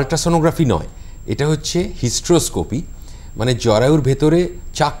কিন্তু আলট্রাসোনোগ্রাফি নয়, এটা হচ্ছে হিস্ট্রোস্কোপি, মানে জরায়ুর ভেতরে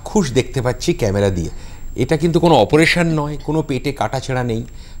চাক্ষুষ দেখতে পাচ্ছি ক্যামেরা দিয়ে। এটা কিন্তু কোনো অপারেশন নয়, কোনো পেটে কাটাছেঁড়া নেই,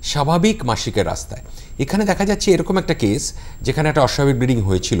 স্বাভাবিক মাসিকের রাস্তায়। এখানে দেখা যাচ্ছে এরকম একটা কেস যেখানে একটা অস্বাভাবিক ব্লিডিং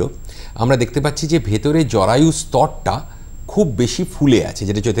হয়েছিল। আমরা দেখতে পাচ্ছি যে ভেতরে জরায়ু স্তরটা খুব বেশি ফুলে আছে,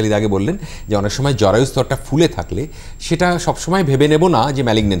 যেটা চৈতালিদা আগে বললেন যে অনেক সময় জরায়ু স্তরটা ফুলে থাকলে সেটা সবসময় ভেবে নেব না যে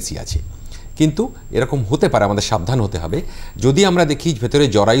ম্যালিগন্যান্সি আছে, কিন্তু এরকম হতে পারে, আমাদের সাবধান হতে হবে। যদি আমরা দেখি ভেতরে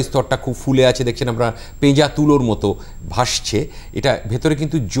জরায়ু স্তরটা খুব ফুলে আছে, দেখছেন আমরা পেঁজা তুলোর মতো ভাসছে, এটা ভেতরে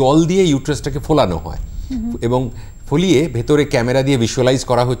কিন্তু জল দিয়ে ইউট্রাসটাকে ফোলানো হয়, এবং ফলিয়ে ভেতরে ক্যামেরা দিয়ে ভিজুয়ালাইজ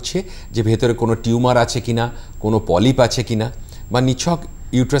করা হচ্ছে যে ভেতরে কোনো টিউমার আছে কিনা, কোনো পলিপ আছে কিনা, বা নিছক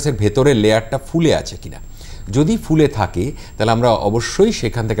ইউট্রাসের ভেতরের লেয়ারটা ফুলে আছে কিনা। যদি ফুলে থাকে তাহলে আমরা অবশ্যই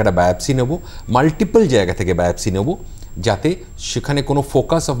সেখান থেকে একটা বায়োপসি নেব, মাল্টিপল জায়গা থেকে বায়োপসি নেব, যাতে সেখানে কোনো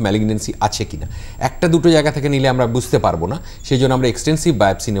ফোকাস অফ ম্যালিগনেন্সি আছে কিনা। একটা দুটো জায়গা থেকে নিলে আমরা বুঝতে পারবো না, সেই জন্য আমরা এক্সটেন্সিভ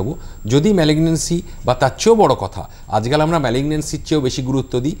বায়োপসি নেব। যদি ম্যালিগনেন্সি বা তার চেয়েও বড় কথা, আজকাল আমরা ম্যালিগনেন্সির চেয়েও বেশি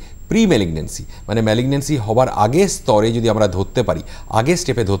গুরুত্ব দিই প্রি ম্যালিগনেন্সি, মানে ম্যালিগনেন্সি হবার আগের স্তরে যদি আমরা ধরতে পারি, আগের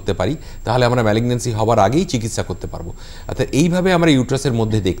স্টেপে ধরতে পারি, তাহলে আমরা ম্যালিগনেন্সি হবার আগেই চিকিৎসা করতে পারবো। অর্থাৎ এইভাবে আমরা ইউট্রাসের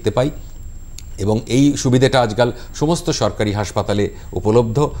মধ্যে দেখতে পাই, এবং এই সুবিধাটা আজকাল সমস্ত সরকারি হাসপাতালে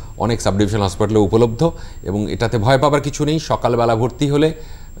উপলব্ধ, অনেক সাব ডিভিশনাল হাসপাতালে উপলব্ধ, এবং এটাতে ভয় পাবার কিছু নেই। সকালবেলা ভর্তি হলে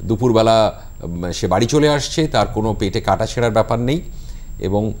দুপুরবেলা সে বাড়ি চলে আসছে, তার কোনো পেটে কাটা ছেঁড়ার ব্যাপার নেই।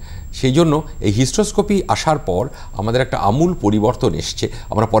 এবং সেই জন্য এই হিস্ট্রোস্কোপি আসার পর আমাদের একটা আমূল পরিবর্তন এসছে।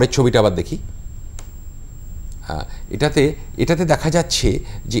 আমরা পরের ছবিটা আবার দেখি। এটাতে দেখা যাচ্ছে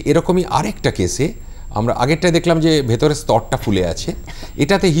যে এরকমই আরেকটা কেসে আমরা আগেরটায় দেখলাম যে ভেতরের স্তরটা ফুলে আছে,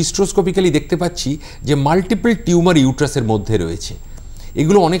 এটাতে হিস্ট্রোস্কোপিক্যালি দেখতে পাচ্ছি যে মাল্টিপল টিউমার ইউট্রাসের মধ্যে রয়েছে।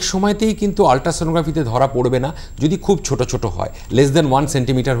 এগুলো অনেক সময়তেই কিন্তু আল্ট্রাসোনোগ্রাফিতে ধরা পড়বে না, যদি খুব ছোট ছোট হয়, লেস দেন 1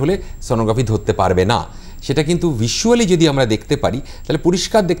 সেন্টিমিটার হলে সোনোগ্রাফি ধরতে পারবে না। সেটা কিন্তু ভিজুয়ালি যদি আমরা দেখতে পারি তাহলে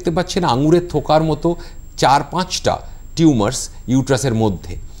পরিষ্কার দেখতে পাচ্ছেন আঙুরের থোকার মতো 4-5টা টিউমার্স ইউট্রাসের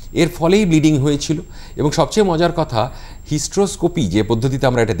মধ্যে। এর ফলেই ব্লিডিং হয়েছিল। এবং সবচেয়ে মজার কথা, হিস্ট্রোস্কোপি যে পদ্ধতিতে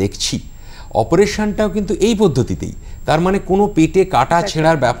আমরা এটা দেখছি, অপারেশনটাও কিন্তু এই পদ্ধতিতেই। তার মানে কোনো পেটে কাটা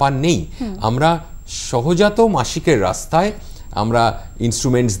ছেঁড়ার ব্যাপার নেই। আমরা সহজাত মাসিকের রাস্তায় আমরা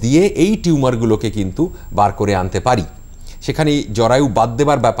ইনস্ট্রুমেন্টস দিয়ে এই টিউমারগুলোকে কিন্তু বার করে আনতে পারি। সেখানে জরায়ু বাদ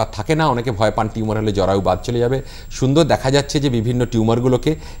দেবার ব্যাপার থাকে না। অনেকে ভয় পান টিউমার হলে জরায়ু বাদ চলে যাবে। সুন্দর দেখা যাচ্ছে যে বিভিন্ন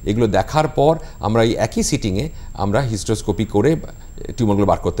টিউমারগুলোকে, এগুলো দেখার পর আমরা এই একই সিটিংয়ে আমরা হিস্ট্রোস্কোপি করে টিউমারগুলো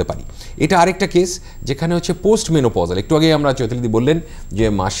বার করতে পারি। এটা আরেকটা কেস যেখানে হচ্ছে পোস্ট মেনোপজাল। একটু আগে আমরা চৈতালিদি বললেন যে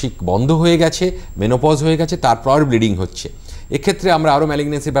মাসিক বন্ধ হয়ে গেছে, মেনোপজ হয়ে গেছে, তারপর ব্লিডিং হচ্ছে। এক্ষেত্রে আমরা আরও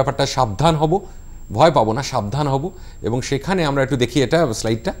ম্যালিগনেন্সির ব্যাপারটা সাবধান হব, ভয় পাবো না, সাবধান হব। এবং সেখানে আমরা একটু দেখি এটা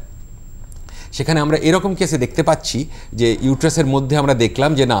স্লাইডটা। সেখানে আমরা এরকম কেসে দেখতে পাচ্ছি যে ইউট্রাসের মধ্যে আমরা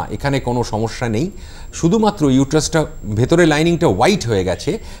দেখলাম যে না, এখানে কোনো সমস্যা নেই, শুধুমাত্র ইউট্রাসটা ভেতরে লাইনিংটা হোয়াইট হয়ে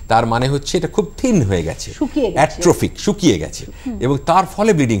গেছে। তার মানে হচ্ছে এটা খুব থিন হয়ে গেছে, অ্যাট্রোফিক, শুকিয়ে গেছে, এবং তার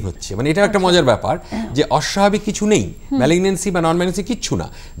ফলে ব্লিডিং হচ্ছে। মানে এটা একটা মজার ব্যাপার যে অস্বাভাবিক কিছু নেই, ম্যালিগনেন্সি বা নন ম্যালিগনেন্সি কিচ্ছু না,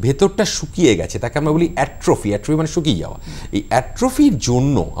 ভেতরটা শুকিয়ে গেছে। তাকে আমরা বলি অ্যাট্রোফি। অ্যাট্রোফি মানে শুকিয়ে যাওয়া। এই অ্যাট্রোফির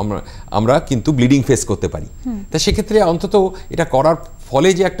জন্য আমরা কিন্তু ব্লিডিং ফেস করতে পারি। তা সেক্ষেত্রে অন্তত এটা করার ফলে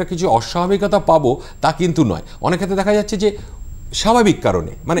যে একটা কিছু অস্বাভাবিকতা পাবো তা কিন্তু নয়। অনেক ক্ষেত্রে দেখা যাচ্ছে যে স্বাভাবিক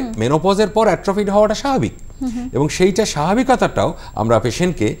কারণে, মানে মেনোপজের পর অ্যাট্রোফিড হওয়াটা স্বাভাবিক, এবং সেইটা স্বাভাবিকতাটাও আমরা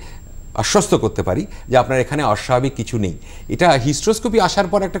পেশেন্টকে আশ্বস্ত করতে পারি যে আপনার এখানে অস্বাভাবিক কিছু নেই। এটা হিস্ট্রোস্কোপি আসার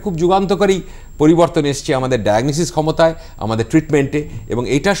পর একটা খুব যুগান্তকারী পরিবর্তন এসছে আমাদের ডায়াগনোসিস ক্ষমতায়, আমাদের ট্রিটমেন্টে, এবং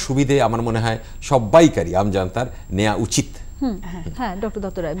এইটার সুবিধে আমার মনে হয় সবাইকারই আমজনতার নেওয়া উচিত। হ্যাঁ ডক্টর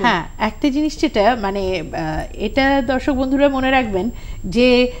দত্ত রায়, হ্যাঁ, একটা জিনিস যেটা মানে এটা দর্শক বন্ধুরা মনে রাখবেন যে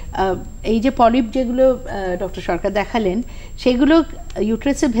এই যে পলিপ যেগুলো ডক্টর সরকার দেখালেন, সেগুলো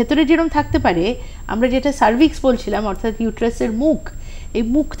ইউট্রাসের ভেতরে যেরকম থাকতে পারে, আমরা যেটা সার্ভিক্স বলছিলাম, অর্থাৎ ইউট্রাসের মুখ, এই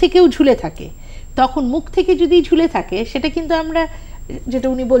মুখ থেকেও ঝুলে থাকে। তখন মুখ থেকে যদি ঝুলে থাকে, সেটা কিন্তু আমরা, যেটা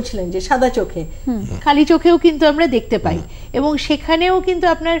উনি বলছিলেন যে সাদা চোখে, খালি চোখেও কিন্তু আমরা দেখতে পাই। এবং সেখানেও কিন্তু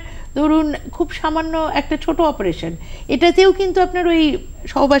আপনার ধরুন খুব সামান্য একটা ছোট অপারেশন, এটাতেও কিন্তু আপনার ওই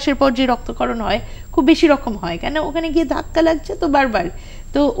সহবাসের পর যে রক্তক্ষরণ হয় খুব বেশি রকম হয়, কেন ওখানে গিয়ে ধাক্কা লাগছে তো বারবার,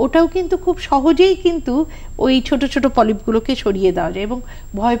 তো ওটাও কিন্তু খুব সহজেই কিন্তু ওই ছোট ছোট পলিপগুলোকে সরিয়ে দেওয়া যায়, এবং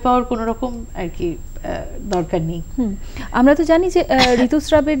ভয় পাওয়ার কোনো রকম আর কি দরকার নেই। আমরা তো জানি যে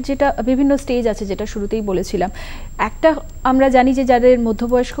ঋতুস্রাবের যেটা বিভিন্ন স্টেজ আছে, যেটা শুরুতেই বলেছিলাম, একটা আমরা জানি যে যাদের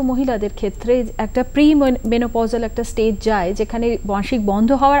মধ্যবয়স্ক মহিলাদের ক্ষেত্রে একটা প্রি মেনোপজাল একটা স্টেজ যায়, যেখানে মাসিক বন্ধ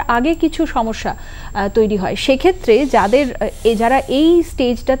হওয়ার আগে কিছু সমস্যা তৈরি হয়। সেক্ষেত্রে যারা এই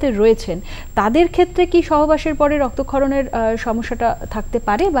স্টেজটাতে রয়েছেন, তাদের ক্ষেত্রে কি সহবাসের পরে রক্তক্ষরণের সমস্যাটা থাকতে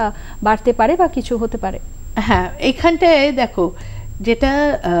পারে বা বাড়তে পারে বা কিছু হতে পারে? হ্যাঁ, এইখানটায় দেখো, যেটা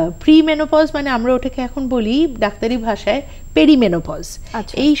প্রি মেনোপজ, মানে আমরা ওটাকে এখন বলি ডাক্তারি ভাষায় পেরিমেনোপজ।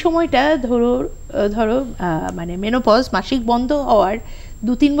 এই সময়টা ধরো মানে মেনোপজ মাসিক বন্ধ হওয়ার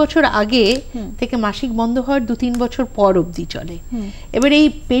 2-3 বছর আগে থেকে মাসিক বন্ধ হওয়ার 2-3 বছর পর অবধি চলে। এবার এই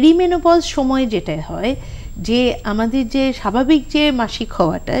পেরিমেনোপজ সময় যেটা হয়, যে আমাদের যে স্বাভাবিক যে মাসিক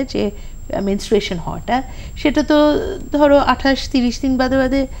হওয়াটা, যে মেনস্ট্রুয়েশন হওয়াটা, সেটা তো ধরো 28-30 দিন বাদে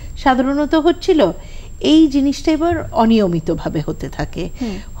বাদে সাধারণত হচ্ছিল। এই জিনিসটা এবার অনিয়মিতভাবে হতে থাকে,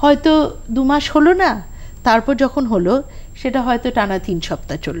 হয়তো 2 মাস হলো না, তারপর যখন হলো সেটা হয়তো টানা 3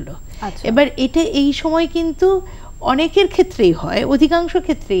 সপ্তাহ চললো। এবার এটা এই সময় কিন্তু অনেকের ক্ষেত্রেই হয়, অধিকাংশ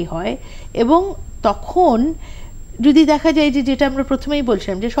ক্ষেত্রেই হয়, এবং তখন যদি দেখা যায় যে যেটা আমরা প্রথমেই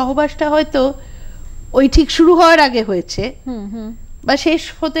বলছিলাম যে সহবাসটা হয়তো ওই ঠিক শুরু হওয়ার আগে হয়েছে বা শেষ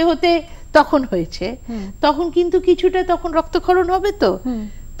হতে হতে তখন হয়েছে, তখন কিন্তু কিছুটা তখন রক্তক্ষরণ হবে, তো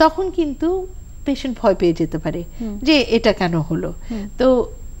তখন কিন্তু পেশেন্ট ভয় পেয়ে যেতে পারে যে এটা কেন হলো। তো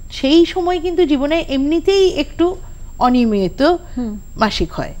সেই সময় কিন্তু জীবনে এমনিতেই একটু অনিয়মিত মাসিক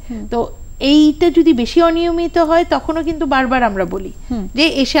হয়, তো এইটা যদি বেশি অনিয়মিত হয় তখনও কিন্তু বারবার আমরা বলি যে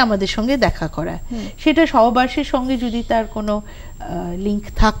এসে আমাদের সঙ্গে দেখা করা। সেটা সহবাসের সঙ্গে যদি তার কোনো লিঙ্ক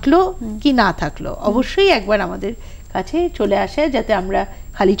থাকলো কি না থাকলো, অবশ্যই একবার আমাদের কাছে চলে আসে যাতে আমরা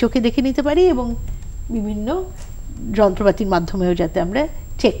খালি চোখে দেখে নিতে পারি এবং বিভিন্ন যন্ত্রপাতির মাধ্যমেও যাতে আমরা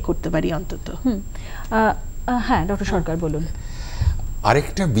চেক করতে পারি অন্তত। হ্যাঁ ডক্টর সরকার বলুন।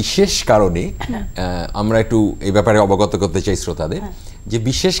 আরেকটা বিশেষ কারণে আমরা একটু এই ব্যাপারে অবগত করতে চাই শ্রোতাদের, যে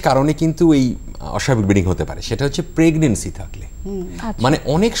বিশেষ কারণে কিন্তু এই অস্বাভাবিক ব্লিডিং হতে পারে, সেটা হচ্ছে প্রেগনেন্সি থাকলে। মানে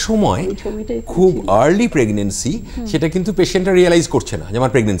অনেক সময় খুব আর্লি প্রেগনেন্সি, সেটা কিন্তু পেশেন্টরা রিয়েলাইজ করছে না যে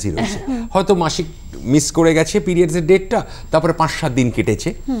আমার প্রেগনেন্সি রয়েছে, হয়তো মাসিক মিস করে গেছে পিরিয়ডসের ডেটটা, তারপরে 5-7 দিন কেটেছে,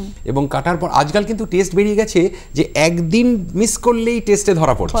 এবং কাটার পর আজকাল কিন্তু টেস্ট বেরিয়ে গেছে যে একদিন মিস করলেই টেস্টে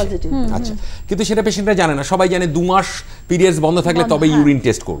ধরা পড়ছে। আচ্ছা, কিন্তু সেটা পেশেন্টরা জানে না, সবাই জানে 2 মাস পিরিয়ডস বন্ধ থাকলে তবে ইউরিন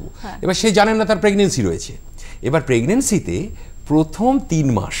টেস্ট করব। এবার সে জানেন না তার প্রেগনেন্সি রয়েছে। এবার প্রেগনেন্সিতে প্রথম 3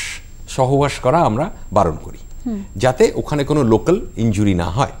 মাস সহবাস করা আমরা বারণ করি, যাতে ওখানে কোনো লোকাল ইনজুরি না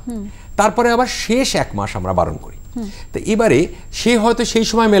হয়। তারপরে আবার শেষ 1 মাস আমরা বারণ করি। তো এবারে সে হয়তো সেই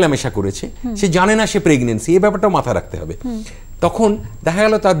সময় মেলামেশা করেছে, সে জানে না সে প্রেগনেন্সি, এই ব্যাপারটা মাথায় রাখতে হবে। তখন দেখা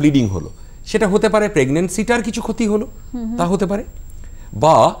গেল তার ব্লিডিং হলো, সেটা হতে পারে প্রেগনেন্সিটার কিছু ক্ষতি হলো, তা হতে পারে,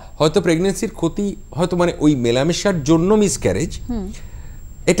 বা হয়তো প্রেগনেন্সির ক্ষতি হয়তো মানে ওই মেলামেশার জন্য মিসক্যারেজ,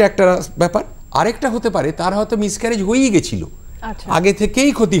 এটা একটা ব্যাপার। আরেকটা হতে পারে তার হয়তো মিসক্যারেজ হয়েই গেছিল, আগে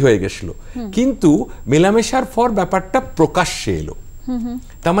থেকেই ক্ষতি হয়ে গেছিল, কিন্তু মেলামেশার পর ব্যাপারটা প্রকাশ্যে এলো।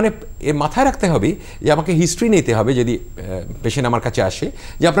 তার মানে মাথায় রাখতে হবে যে আমাকে হিস্ট্রি নিতে হবে, যদি পেশেন্ট আমার কাছে আসে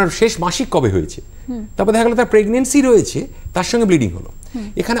যে আপনার শেষ মাসিক কবে হয়েছে, তারপর দেখা গেল তার প্রেগনেন্সি রয়েছে, তার সঙ্গে ব্লিডিং হলো।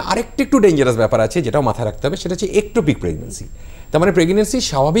 এখানে আরেকটা একটু ডেঞ্জারাস ব্যাপার আছে, যেটাও মাথায় রাখতে হবে, সেটা হচ্ছে একটোপিক প্রেগনেন্সি। তার মানে প্রেগনেন্সি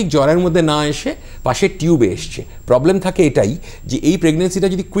স্বাভাবিক জ্বরের মধ্যে না এসে পাশে টিউবে এসছে। প্রবলেম থাকে এটাই যে এই প্রেগনেন্সিটা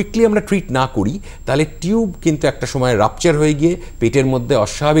যদি কুইকলি আমরা ট্রিট না করি, তাহলে টিউব কিন্তু একটা সময় রাপচার হয়ে গিয়ে পেটের মধ্যে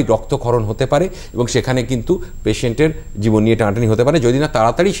অস্বাভাবিক রক্তক্ষরণ হতে পারে, এবং সেখানে কিন্তু পেশেন্টের জীবন নিয়ে টানাটানি হতে পারে, যদি না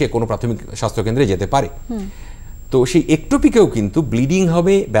তাড়াতাড়ি সে কোনো প্রাথমিক স্বাস্থ্যকেন্দ্রে যেতে পারে। তো সেই একটোপিকেও কিন্তু ব্লিডিং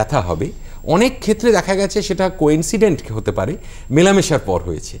হবে, ব্যথা হবে। অনেক ক্ষেত্রে দেখা গেছে সেটা কোইন্সিডেন্ট হতে পারে, মেলামেশার পর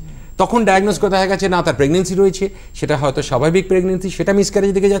হয়েছে, তখন ডায়াগনোজ করে দেখা গেছে না তার প্রেগনেন্সি রয়েছে, সেটা হয়তো স্বাভাবিক প্রেগনেন্সি, সেটা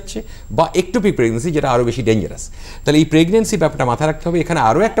মিসক্যারেজ দিকে যাচ্ছে, বা একটোপিক প্রেগনেন্সি, যেটা আরও বেশি ডেঞ্জারাস। তাহলে এই প্রেগনেন্সি ব্যাপারটা মাথায় রাখতে হবে। এখানে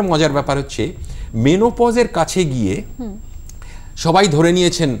আরও একটা মজার ব্যাপার হচ্ছে, মেনোপজের কাছে গিয়ে সবাই ধরে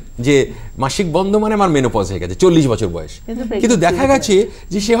নিয়েছেন যে মাসিক বন্ধ মানে আমার মেনোপজ হয়ে গেছে, 40 বছর বয়স, কিন্তু দেখা গেছে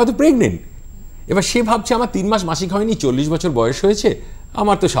যে সে হয়তো প্রেগনেন্ট। এবার সে ভাবছে আমার 3 মাস মাসিক হয়নি, 40 বছর বয়স হয়েছে,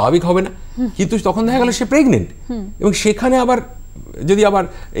 আমার তো স্বাভাবিক হবে না, কিন্তু তখন দেখা গেল সে প্রেগনেন্ট। এবং সেখানে আবার যদি আবার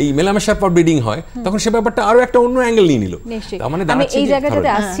এই মেলামেশার পর ব্লিডিং হয়, তখন সে ব্যাপারটা আরো একটা অন্য অ্যাঙ্গেল নিয়ে নিল। আমি এই জায়গাটাতে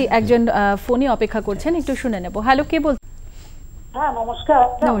আসছি, একজন ফোনে অপেক্ষা করছেন, একটু শুনে নেব। হ্যালো, কে বল? হ্যাঁ নমস্কার।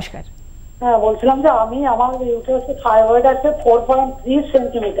 নমস্কার। হ্যাঁ বলছিলাম যে আমার ইউটেরাসে থাইরয়েড আছে 4.3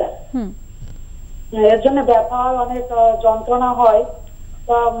 সেন্টিমিটার। এর জন্য ব্যথা হয়, অনেক যন্ত্রণা হয়।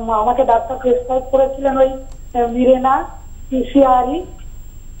 তা আমাকে ডাক্তার প্রেসক্রাইব করেছিলেন ওই মিরেনা, পিসিআরই,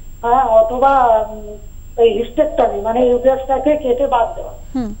 হ্যাঁ, অথবা এই হিস্টেক্টমি, মানে ইউটেরাসটাকে কেটে বাদ দেওয়া।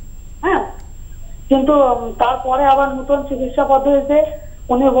 হ্যাঁ, কিন্তু তারপরে আবার নতুন চিকিৎসা পদ্ধতিতে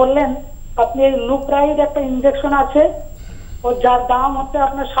উনি বললেন আপনি লুপ্রাইড একটা ইনজেকশন আছে, যার দাম হচ্ছে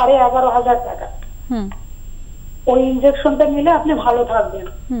আপনার 11,500 টাকা। ওই ইনজেকশনটা নিলে আপনি ভালো থাকবেন।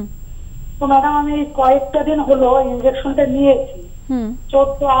 তো ম্যাডাম আমি কয়েকটা দিন হলো ইনজেকশনটা নিয়েছি,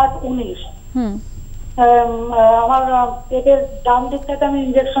 14/8/19। আমার পেটের ডান দিকটাতে আমি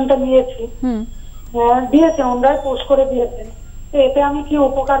ইনজেকশনটা নিয়েছি, দিয়েছেন ওনারাই পোস্ট করে দিয়েছেন। তো এতে আমি কি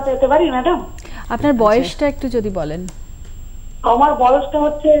উপকার পেতে পারি ম্যাডাম? আপনার বয়সটা একটু যদি বলেন। আমার বয়সটা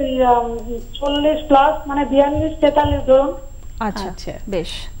হচ্ছে 40+, মানে 42-43 ধরুন। আচ্ছা,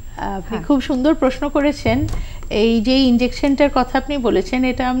 বেশ, আপনি খুব সুন্দর প্রশ্ন করেছেন। এই যে ইনজেকশনটার কথা আপনি বলেছেন,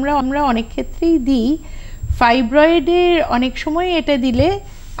 এটা আমরা অনেক ক্ষেত্রেই দিই। ফাইব্রয়েডের অনেক সময় এটা দিলে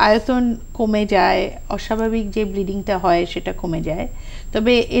আয়তন কমে যায়, অস্বাভাবিক যে ব্লিডিংটা হয় সেটা কমে যায়।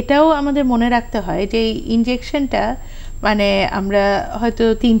 তবে এটাও আমাদের মনে রাখতে হয় যে ইনজেকশনটা মানে আমরা হয়তো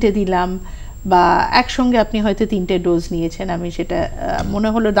 3টে দিলাম, বা একসঙ্গে আপনি হয়তো 3টে ডোজ নিয়েছেন, আমি সেটা মনে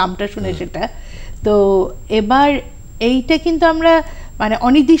হলো দামটা শুনে সেটা। তো এবার এইটা কিন্তু আমরা মানে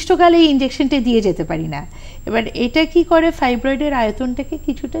অনির্দিষ্টকালে এই ইনজেকশনটা দিয়ে যেতে পারি না। এবার এটা কি করে, ফাইব্রয়েডের আয়তনটাকে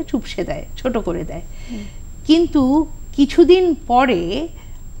কিছুটা চুপসে দেয়, ছোট করে দেয়, কিন্তু কিছুদিন পরে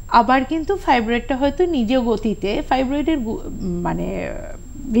আবার কিন্তু ফাইব্রয়েডটা হয়তো নিজ গতিতে, ফাইব্রয়েডের মানে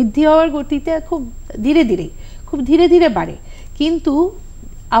বৃদ্ধি হওয়ার গতিতে খুব ধীরে ধীরে বাড়ে, কিন্তু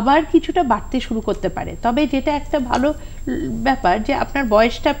আবার কিছুটা বাড়তে শুরু করতে পারে। তবে যেটা একটা ভালো ব্যাপার যে আপনার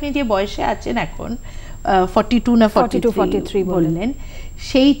বয়সটা, আপনি যে বয়সে আছেন এখন 42 না 43 বললেন,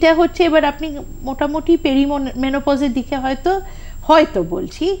 সেইটা হচ্ছে এবার আপনি মোটামুটি পেরিমেনোপজের দিকে হয়তো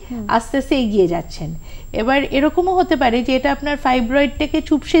বলছি আস্তে আস্তে এগিয়ে যাচ্ছেন। এবার এরকমও হতে পারে যে এটা আপনার ফাইব্রয়েডটাকে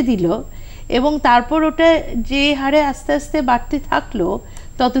চুপসে দিল এবং তারপর ওটা যে হারে আস্তে আস্তে বাড়তে থাকলো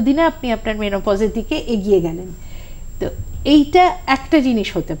ততদিনে আপনি আপনার মেনোপজের দিকে এগিয়ে গেলেন। তো এইটা একটা জিনিস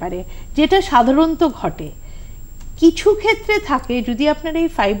হতে পারে যেটা সাধারণত ঘটে। কিছু ক্ষেত্রে থাকে যদি আপনার এই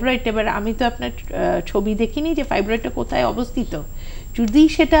ফাইব্রয়েড, এবার আমি তো আপনার ছবি দেখিনি যে ফাইব্রয়েডটা কোথায় অবস্থিত, যদি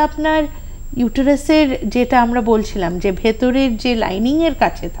সেটা আপনার ইউটেরাসের যেটা আমরা বলছিলাম যে ভেতরের যে লাইনিংয়ের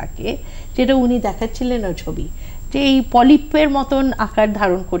কাছে থাকে, যেটা উনি দেখাচ্ছিলেন ওই ছবি, যে এই পলিপের মতন আকার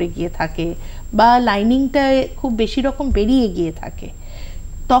ধারণ করে গিয়ে থাকে বা লাইনিংটা খুব বেশি রকম বেরিয়ে গিয়ে থাকে,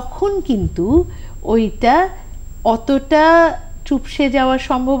 তখন কিন্তু ওইটা অতটা চুপসে যাওয়ার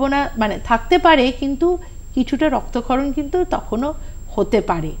সম্ভাবনা মানে থাকতে পারে, কিন্তু কিছুটা রক্তক্ষরণ কিন্তু তখনও হতে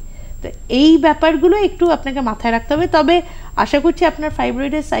পারে। তো এই ব্যাপারগুলো একটু আপনাকে মাথায় রাখতে হবে। তবে আশা করছি আপনার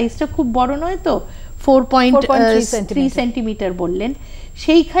ফাইব্রয়েডের সাইজটা খুব বড় নয়, তো 4.3 সেন্টিমিটার বললেন,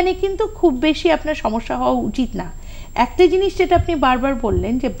 সেইখানে কিন্তু খুব বেশি আপনার সমস্যা হওয়া উচিত না। একটা জিনিস যেটা আপনি বারবার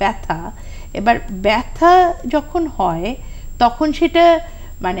বললেন যে ব্যথা, এবার ব্যথা যখন হয় তখন সেটা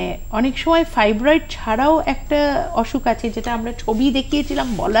মানে অনেক সময় ফাইব্রয়েড ছাড়াও একটা অসুখ আছে যেটা আমরা ছবি দেখিয়েছিলাম,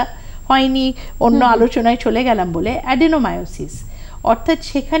 বলা হয়নি, অন্য আলোচনায় চলে গেলাম বলে, অ্যাডেনোমায়োসিস। অর্থাৎ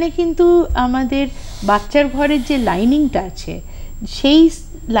সেখানে কিন্তু আমাদের বাচ্চার ঘরের যে লাইনিংটা আছে, সেই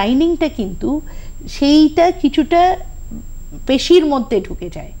লাইনিংটা কিন্তু সেইটা কিছুটা পেশির মধ্যে ঢুকে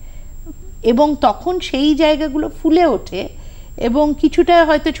যায় এবং তখন সেই জায়গাগুলো ফুলে ওঠে এবং কিছুটা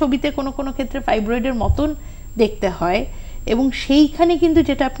হয়তো ছবিতে কোনো ক্ষেত্রে ফাইব্রয়েডের মতন দেখতে হয়, এবং সেইখানে কিন্তু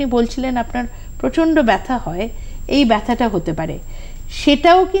যেটা আপনি বলছিলেন আপনার প্রচণ্ড ব্যথা হয়, এই ব্যথাটা হতে পারে।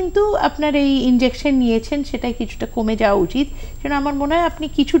 সেটাও কিন্তু আপনার এই ইনজেকশন নিয়েছেন, সেটাই কিছুটা কমে যাওয়া উচিত। কারণ আমার মনে হয় আপনি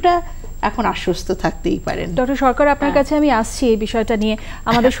কিছুটা এখন আশ্বস্ত থাকতেই পারেন। ডক্টর সরকার, আপনার কাছে আমি আসছি এই বিষয়টা নিয়ে।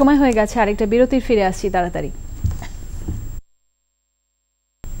 আমাদের সময় হয়ে গেছে, আরেকটা বিরতির ফিরে আসছি তাড়াতাড়ি।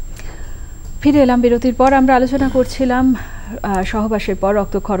 ফিরে এলাম বিরতির পর। আমরা আলোচনা করছিলাম সহবাসের পর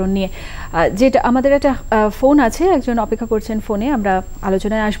রক্তক্ষরণ নিয়ে। যেটা আমাদের একটা ফোন আছে, একজন অপেক্ষা করছেন ফোনে, আমরা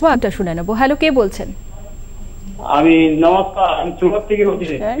আলোচনায় আসবো, আমরা শুনে নেবো। হ্যালো, কে বলছেন? আমি নমস্কার, আমি সুরত থেকে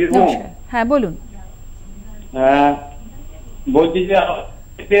বলছি। হ্যাঁ বলুন। বলছি যে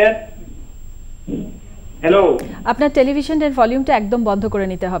হ্যালো, আপনার টেলিভিশনের ভলিউমটা একদম বন্ধ করে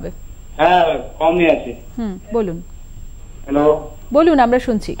নিতে হবে। হ্যাঁ, কমই আছে। বলুন। হ্যালো, বলুন, আমরা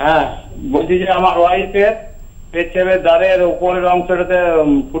শুনছি। হ্যাঁ, বলছি যে আমার ওয়াইফের পেটের দাঁড়ের উপরের অংশটাতে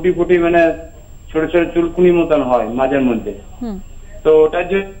ফুটি ফুটি মানে ছোট ছোট চুলকুনি মতন হয় মাঝের মধ্যে, তো ওটার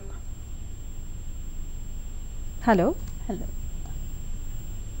জন্য। হ্যালো,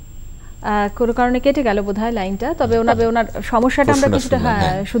 কোনো কারণে কেটে গেল বোধহয় লাইনটা, তবে ওনার সমস্যাটা আমরা কিছুটা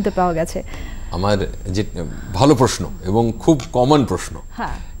শুনতে পাওয়া গেছে। আমার যে ভালো প্রশ্ন এবং খুব কমন প্রশ্ন,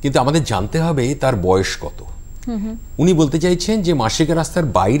 কিন্তু আমাদের জানতে হবে তার বয়স কত। উনি বলতে চাইছেন যে মাসিকের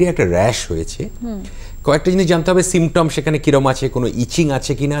রাস্তার বাইরে একটা র্যাশ হয়েছে, কয়েকটা জিনিস জানতে হবে, সিমটম সেখানে কিরম আছে, কোনো ইচিং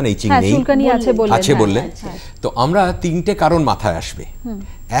আছে কিনা, না ইচিং নেই আছে বললেন। তো আমরা তিনটে কারণ মাথায় আসবে।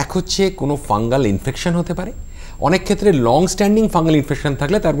 এক হচ্ছে কোনো ফাঙ্গাল ইনফেকশন হতে পারে, অনেক ক্ষেত্রে লং স্ট্যান্ডিং ফাঙ্গাল ইনফেকশন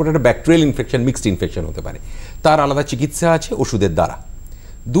থাকলে তারপর একটা ব্যাকটেরিয়াল ইনফেকশন, মিক্সড ইনফেকশন হতে পারে, তার আলাদা চিকিৎসা আছে ওষুধের দ্বারা।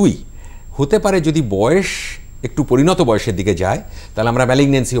 দুই, হতে পারে যদি বয়স একটু পরিণত বয়সের দিকে যায় তাহলে আমরা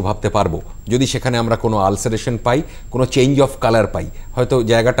ম্যালিগনেন্সিও ভাবতে পারবো, যদি সেখানে আমরা কোনো আলসারেশন পাই, কোনো চেঞ্জ অফ কালার পাই, হয়তো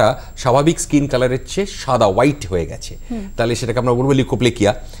জায়গাটা স্বাভাবিক স্কিন কালারের চেয়ে সাদা হোয়াইট হয়ে গেছে, তাহলে সেটাকে আমরা বলবো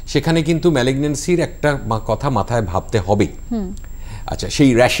লিউকোপ্লেকিয়া। সেখানে কিন্তু ম্যালিগনেন্সির একটা কথা মাথায় ভাবতে হবে। আচ্ছা, সেই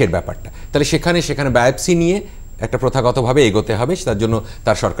র্যাশের ব্যাপারটা, তাহলে সেখানে বায়োপসি নিয়ে একটা প্রথাগতভাবে এগোতে হবে, তার জন্য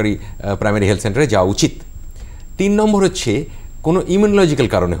তার সরকারি প্রাইমারি হেলথ সেন্টারে যাওয়া উচিত। 3 নম্বর হচ্ছে কোনো ইমিউনোলজিক্যাল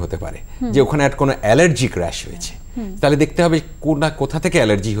কারণে হতে পারে, যে ওখানে কোনো অ্যালার্জিক র্যাশ হয়েছে, তাহলে দেখতে হবে কোথা থেকে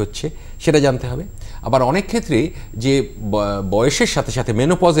অ্যালার্জি হচ্ছে সেটা জানতে হবে। আবার অনেক ক্ষেত্রে যে বয়সের সাথে সাথে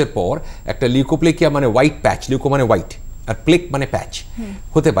মেনোপজের পর একটা লিউকোপ্লেকিয়া মানে হোয়াইট প্যাচ, লিউকো মানে হোয়াইট আর প্লেক মানে প্যাচ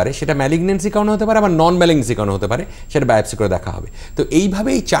হতে পারে, সেটা ম্যালিগনেন্সি কারণে হতে পারে, আবার নন ম্যালিগনেন্সি কারণে হতে পারে, সেটা বায়োপসি করে দেখা হবে। তো এইভাবে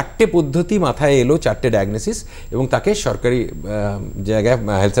এই 4টে পদ্ধতি মাথায় এলো, 4টে ডায়াগনোসিস, এবং তাকে সরকারি জায়গায়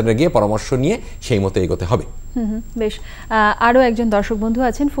হেলথ সেন্টারে গিয়ে পরামর্শ নিয়ে সেই মতো এগোতে হবে। বেশ, আরো একজন দর্শক বন্ধু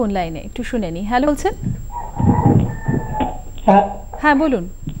আছেন ফোন লাইনে, একটু শুনে নি। হ্যালো, বলছেন? হ্যাঁ বলুন।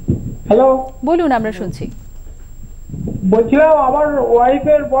 হ্যালো, বলুন, আমরা শুনছি। বলছিলাম আমার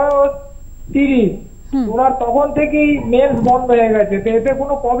ওয়াইফের বয়স 30, ওনার তখন থেকেই মেন্স বন্ধ হয়ে গেছে, তো এতে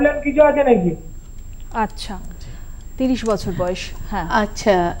কোনো প্রবলেম কিছু আছে নাকি? আচ্ছা, 30 বছর বয়স। হ্যাঁ,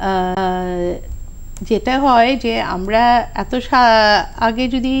 আচ্ছা, যেটা হয় যে আমরা এত আগে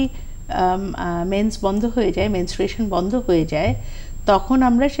যদি মেন্স বন্ধ হয়ে যায়, মেনস্ট্রুয়েশন বন্ধ হয়ে যায়, তখন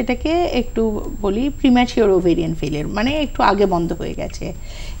আমরা সেটাকে একটু বলি প্রিম্যাচিওর ওভেরিয়ান ফেলিয়ার, মানে একটু আগে বন্ধ হয়ে গেছে।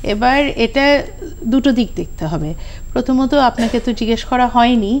 এবার এটা দুটো দিক দেখতে হবে। প্রথমত আপনাকে তো জিজ্ঞেস করা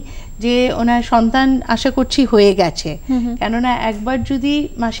হয়নি যে ওনার সন্তান আশা করছি হয়ে গেছে, কেননা একবার যদি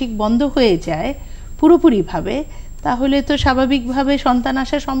মাসিক বন্ধ হয়ে যায় পুরোপুরিভাবে, তাহলে তো স্বাভাবিকভাবে সন্তান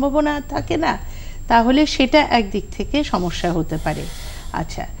আসার সম্ভাবনা থাকে না, তাহলে সেটা একদিক থেকে সমস্যা হতে পারে।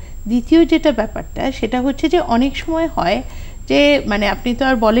 আচ্ছা, দ্বিতীয় যেটা ব্যাপারটা সেটা হচ্ছে যে অনেক সময় হয় যে মানে আপনি তো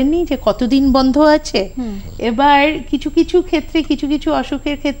আর বলেননি যে কতদিন বন্ধ আছে। এবার কিছু কিছু ক্ষেত্রে, কিছু কিছু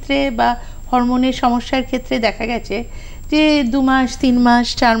অসুখের ক্ষেত্রে বা হরমোনের সমস্যার ক্ষেত্রে দেখা গেছে যে 2 মাস 3 মাস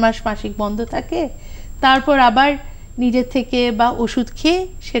 4 মাস মাসিক বন্ধ থাকে, তারপর আবার নিজের থেকে বা ওষুধ খেয়ে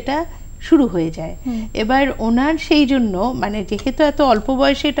সেটা শুরু হয়ে যায়। এবার ওনার সেই জন্য মানে যেহেতু এত অল্প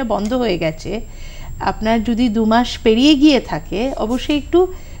বয়সে এটা বন্ধ হয়ে গেছে, আপনার যদি 2 মাস পেরিয়ে গিয়ে থাকে অবশ্যই একটু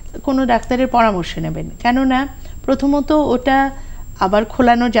কোনো ডাক্তারের পরামর্শ নেবেন, কেননা প্রথমত ওটা আবার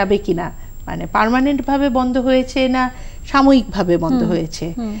খোলানো যাবে কিনা, মানে পার্মানেন্টভাবে বন্ধ হয়েছে না সাময়িকভাবে বন্ধ হয়েছে।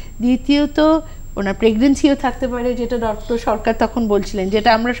 দ্বিতীয়ত ওনার প্রেগনেন্সিও থাকতে পারে, যেটা ডক্টর সরকার তখন বলছিলেন, যেটা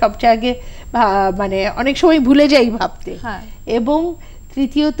আমরা সবচেয়ে আগে মানে অনেক সময় ভুলে যাই ভাবতে। এবং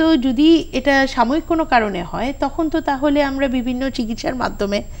তৃতীয়ত যদি এটা সাময়িক কোনো কারণে হয় তখন তো তাহলে আমরা বিভিন্ন চিকিৎসার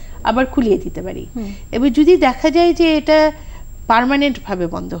মাধ্যমে আবার খুলিয়ে দিতে পারি। এবার যদি দেখা যায় যে এটা পার্মানেন্টভাবে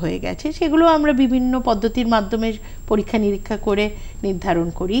বন্ধ হয়ে গেছে, সেগুলো আমরা বিভিন্ন পদ্ধতির মাধ্যমে পরীক্ষা নিরীক্ষা করে নির্ধারণ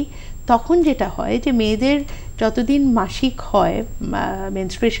করি। তখন যেটা হয় যে মেয়েদের যতদিন মাসিক হয়,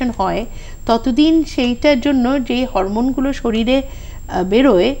 মেনস্ট্রুয়েশন হয়, ততদিন সেইটার জন্য যে হরমোনগুলো শরীরে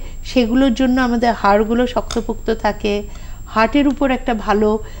বেরোয় সেগুলোর জন্য আমাদের হাড়গুলো শক্তপোক্ত থাকে, হার্টের উপর একটা ভালো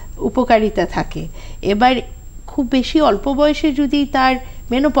উপকারিতা থাকে। এবার খুব বেশি অল্প বয়সে যদি তার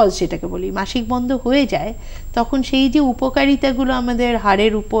মেনোপজ যেটাকে বলি মাসিক বন্ধ হয়ে যায়, তখন সেই যে উপকারিতাগুলো আমাদের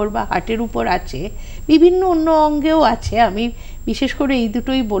হাড়ের উপর বা হার্টের উপর আছে, বিভিন্ন অন্য অঙ্গেও আছে, আমি বিশেষ করে এই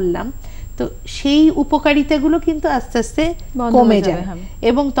দুটোই বললাম, তো সেই উপকারিতাগুলো কিন্তু আস্তে আস্তে কমে যায়।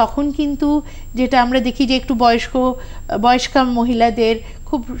 এবং তখন কিন্তু যেটা আমরা দেখি যে একটু বয়স্কা মহিলাদের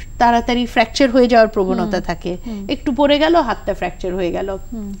খুব তাড়াতাড়ি ফ্র্যাকচার হয়ে যাওয়ার প্রবণতা থাকে, একটু পড়ে গেল হাতটা ফ্র্যাকচার হয়ে গেল,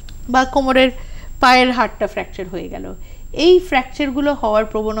 বা কোমরের পায়ের হাড়টা ফ্র্যাকচার হয়ে গেল। এই ফ্র্যাকচারগুলো হওয়ার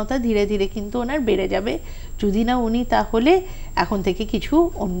প্রবণতা ধীরে ধীরে কিন্তু ওনার বেড়ে যাবে, যদি না উনি তাহলে এখন থেকে কিছু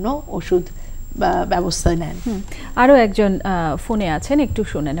অন্য ওষুধ বা ব্যবস্থা নেন। আরো একজন ফোনে আছেন, একটু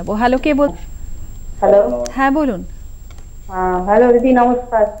শুনে নেব। হ্যালো, কে বল? হ্যালো, হ্যাঁ বলুন। হ্যালো দিদি,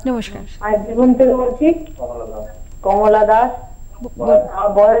 নমস্কার। নমস্কার। আমি বীরভূম থেকে বলছি, কমলা দাস। আমার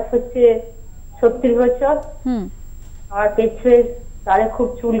বয়স হচ্ছে 36 বছর। আমার পেছনে তারে খুব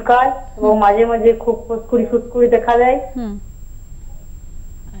চুলকায় এবং মাঝে মাঝে খুব ফুসকুড়ি দেখা দেয়।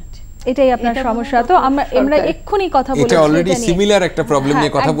 এটাই আপনার সমস্যা। তো আমরা এক্ষুনি কথা বলেছি, এটা অলরেডি সিমিলার একটা প্রবলেম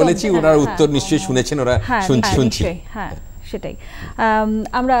নিয়ে কথা বলেছি, ওনার উত্তর নিশ্চয়ই শুনেছেন, ওরা শুনছি। হ্যাঁ, সেটাই।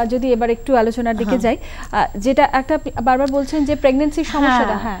 আমরা যদি এবার একটু আলোচনার দিকে যাই, যেটা একটা বারবার বলছেন যে প্রেগন্যান্সির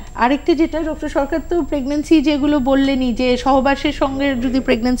সমস্যাটা। হ্যাঁ, আরেকটা যেটা ডক্টর সরকার তো প্রেগন্যান্সি যেগুলো বললেনই, যে সহবাসের সঙ্গে যদি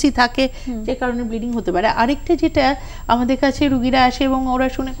প্রেগন্যান্সি থাকে যে কারণে ব্লিডিং হতে পারে। আরেকটা যেটা আমাদের কাছে রুগীরা আসে এবং ওরা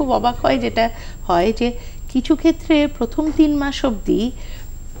শুনে খুব অবাক হয়, যেটা হয় যে কিছু ক্ষেত্রে প্রথম 3 মাস অবধি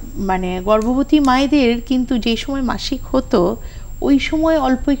মানে গর্ভবতী মায়েদের কিন্তু যে সময় মাসিক হতো ওই সময়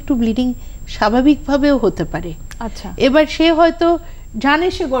অল্প একটু ব্লিডিং স্বাভাবিকভাবেও হতে পারে। আচ্ছা, এবার সে হয়তো জানে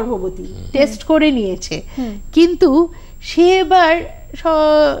সে গর্ভবতী, টেস্ট করে নিয়েছে, কিন্তু সে এবার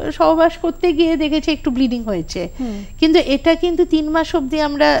সহবাস করতে গিয়ে দেখেছে একটু ব্লিডিং হয়েছে, কিন্তু এটা কিন্তু 3 মাস অবধি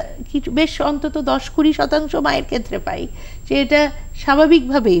আমরা কিছু বেশ অন্তত 10-20% মায়ের ক্ষেত্রে পাই যে এটা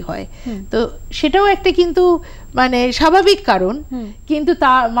স্বাভাবিকভাবেই হয়। তো সেটাও একটা কিন্তু মানে স্বাভাবিক কারণ, কিন্তু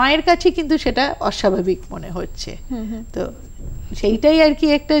তা মায়ের কাছে কিন্তু সেটা অস্বাভাবিক মনে হচ্ছে। তো সেইটাই আর কি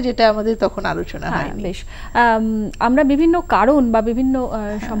একটা যেটা আমাদের তখন আলোচনা হয়। বেশ, আমরা বিভিন্ন কারণ বা বিভিন্ন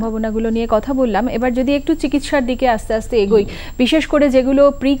সম্ভাবনাগুলো নিয়ে কথা বললাম। এবার যদি একটু চিকিৎসার দিকে আস্তে আস্তে এগোই, বিশেষ করে যেগুলো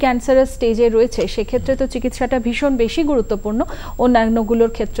প্রি ক্যান্সারাস স্টেজে রয়েছে, সেক্ষেত্রে তো চিকিৎসাটা ভীষণ বেশি গুরুত্বপূর্ণ,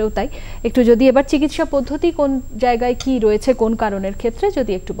 অন্যান্যগুলোর ক্ষেত্রেও তাই। একটু যদি এবার চিকিৎসা পদ্ধতি কোন জায়গায় কি রয়েছে, কোন কারণের ক্ষেত্রে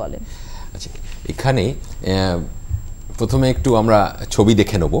যদি একটু বলেন। আচ্ছা, এখানে প্রথমে একটু আমরা ছবি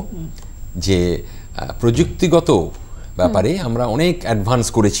দেখে নেব যে প্রযুক্তিগত ব্যাপারে আমরা অনেক অ্যাডভান্স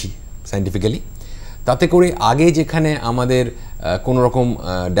করেছি সায়েন্টিফিক্যালি, তাতে করে আগে যেখানে আমাদের কোনো রকম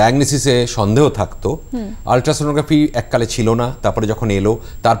ডায়াগনোসিসে সন্দেহ থাকতো, আলট্রাসোনোগ্রাফি এককালে ছিল না, তারপরে যখন এলো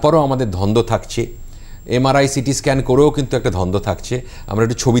তারপরেও আমাদের ধন্দ থাকছে, এমআরআই সিটি স্ক্যান করেও কিন্তু একটা ধন্দ থাকছে। আমরা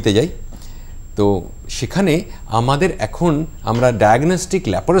একটু ছবিতে যাই। তো সেখানে আমাদের এখন আমরা ডায়াগনস্টিক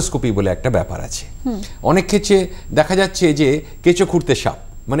ল্যাপারোস্কোপি বলে একটা ব্যাপার আছে। অনেক ক্ষেত্রে দেখা যাচ্ছে যে কেঁচো খুঁড়তে সাপ,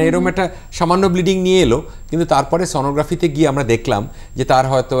 মানে এরকম একটা সামান্য ব্লিডিং নিয়ে এলো, কিন্তু তারপরে সোনোগ্রাফিতে গিয়ে আমরা দেখলাম যে তার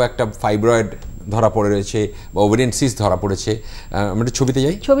হয়তো একটা ফাইব্রয়েড ধরা পড়ে রয়েছে বা ওভারিয়ান সিস্ট ধরা পড়েছে। আমরা ছবিতে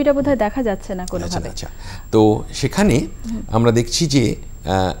যাই, ছবিটা বোধহয় দেখা যাচ্ছে না কোনোভাবে। আচ্ছা, তো সেখানে আমরা দেখছি যে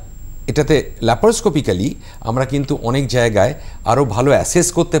এটাতে ল্যাপারোস্কোপিক্যালি আমরা কিন্তু অনেক জায়গায় আরও ভালো অ্যাসেস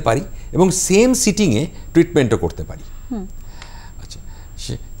করতে পারি এবং সেম সিটিংয়ে ট্রিটমেন্টও করতে পারি। আচ্ছা,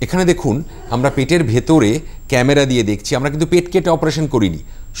 এখানে দেখুন আমরা পেটের ভেতরে ক্যামেরা দিয়ে দেখছি, আমরা কিন্তু পেট কেটে অপারেশন করিনি,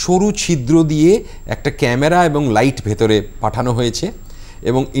 সরু ছিদ্র দিয়ে একটা ক্যামেরা এবং লাইট ভেতরে পাঠানো হয়েছে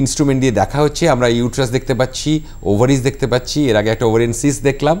এবং ইনস্ট্রুমেন্ট দিয়ে দেখা হচ্ছে। আমরা ইউট্রাস দেখতে পাচ্ছি, ওভারিজ দেখতে পাচ্ছি, এর আগে একটা ওভারিয়ান সিস্ট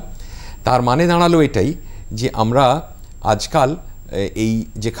দেখলাম। তার মানে দাঁড়ালো এটাই যে আমরা আজকাল এই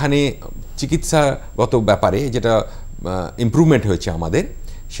যেখানে চিকিৎসাগত ব্যাপারে যেটা ইমপ্রুভমেন্ট হয়েছে আমাদের,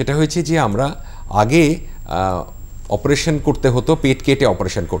 সেটা হয়েছে যে আমরা আগে অপারেশন করতে হতো, পেট কেটে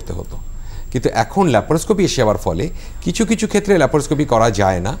অপারেশন করতে হতো, কিন্তু এখন ল্যাপারোস্কোপি এসে যাওয়ার ফলে কিছু কিছু ক্ষেত্রে ল্যাপারোস্কোপি করা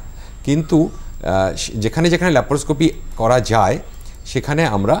যায় না, কিন্তু যেখানে যেখানে ল্যাপারোস্কোপি করা যায় সেখানে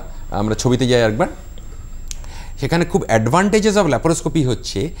আমরা ছবিতে যাই একবার, সেখানে খুব অ্যাডভান্টেজেস অফ ল্যাপারোস্কোপি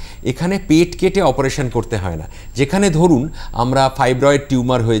হচ্ছে এখানে পেট কেটে অপারেশন করতে হয় না। যেখানে ধরুন আমরা ফাইব্রয়েড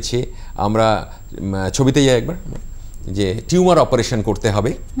টিউমার হয়েছে, আমরা ছবিতে যাই একবার, যে টিউমার অপারেশন করতে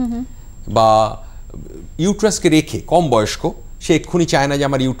হবে, বা ইউট্রাসকে রেখে কম বয়স্ক, সে এক্ষুনি চায় না যে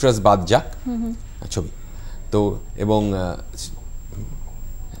আমার ইউট্রাস বাদ যাক, ছবি তো, এবং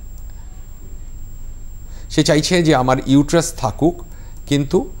সে চাইছে যে আমার ইউট্রাস থাকুক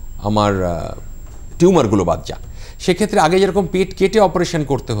কিন্তু আমার টিউমারগুলো বাদ যাক। সেক্ষেত্রে আগে যেরকম পেট কেটে অপারেশন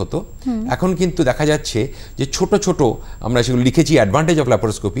করতে হতো, এখন কিন্তু দেখা যাচ্ছে যে ছোট ছোট, আমরা সেগুলো লিখেছি অ্যাডভান্টেজ অফ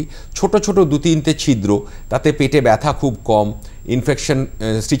ল্যাপারোস্কোপি, ছোট ছোট 2-3টে ছিদ্র, তাতে পেটে ব্যথা খুব কম, ইনফেকশন,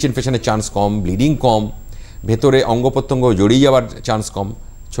 স্টিচ ইনফেকশনের চান্স কম, ব্লিডিং কম, ভেতরে অঙ্গ প্রত্যঙ্গ জড়িয়ে যাওয়ার চান্স কম।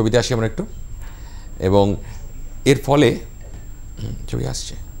 ছবিতে আসি আমরা একটু, এবং এর ফলে ছবি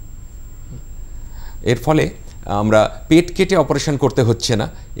আসছে, এর ফলে আমরা পেট কেটে অপারেশন করতে হচ্ছে না,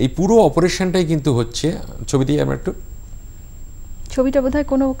 এই পুরো অপারেশনটাই কিন্তু হচ্ছে, ছবিতেই আমরা একটু, ছবিটা বোধহয়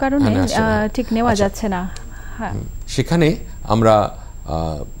কোনো কারণে ঠিক নেওয়া যাচ্ছে না। হ্যাঁ, সেখানে আমরা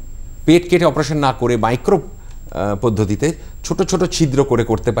পেট কেটে অপারেশন না করে মাইক্রো পদ্ধতিতে ছোট ছোট ছিদ্র করে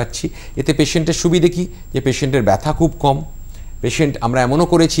করতে পারছি। এতে পেশেন্টের সুবিধে কি, যে পেশেন্টের ব্যথা খুব কম। পেশেন্ট আমরা এমনও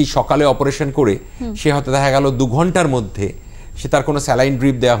করেছি সকালে অপারেশন করে সে হয়তো দেখা গেল 2 ঘন্টার মধ্যে সে তার কোনো স্যালাইন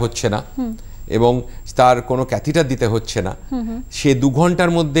ড্রিপ দেওয়া হচ্ছে না এবং তার কোনো ক্যাথিটার দিতে হচ্ছে না, সে 2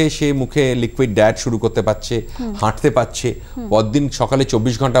 ঘন্টার মধ্যে সে মুখে লিকুইড ডায়েট শুরু করতে পারছে, হাঁটতে পারছে, পরদিন সকালে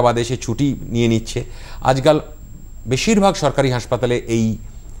 24 ঘন্টা বাদে সে ছুটি নিয়ে নিচ্ছে। আজকাল বেশিরভাগ সরকারি হাসপাতালে এই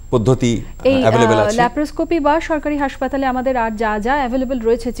পদ্ধতি অ্যাভেলেবল আছে। ল্যাপারোস্কোপি বা সরকারি হাসপাতালে আমাদের আর যা যা অ্যাভেলেবল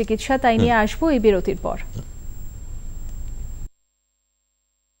রয়েছে চিকিৎসা, তাই নিয়ে আসবো এই বিরতির পর।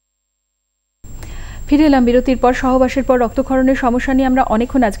 ফিরে এলাম বিরতির পর। সহবাসের পর রক্তক্ষরণের সমস্যা নিয়ে আমরা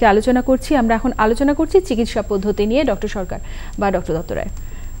অনেকক্ষণ আজকে আলোচনা করছি। আমরা এখন আলোচনা করছি চিকিৎসা পদ্ধতি নিয়ে, ডক্টর সরকার বা ডক্টর দত্ত রায়,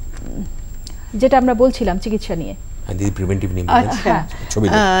 যেটা আমরা বলছিলাম চিকিৎসা নিয়ে।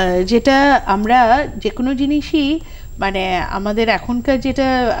 যেটা আমরা যে কোনো জিনিসই, মানে আমাদের এখনকার যেটা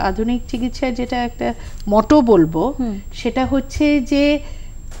আধুনিক চিকিৎসার যেটা একটা মটো বলবো, সেটা হচ্ছে যে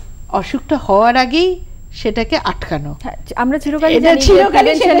অসুখটা হওয়ার আগেই সেটাকে আটকানো। আমরা চিরকালই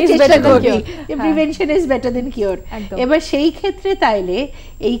prevention is better then cure. এবার সেই ক্ষেত্রে তাইলে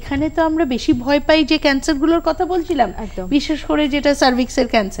এইখানে তো আমরা বেশি ভয় পাই যে ক্যান্সারগুলোর কথা বলছিলাম, বিশেষ করে যেটা সার্ভিক্সের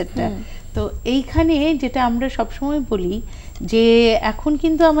ক্যান্সারটা। তো এইখানে যেটা আমরা সবসময় বলি যে এখন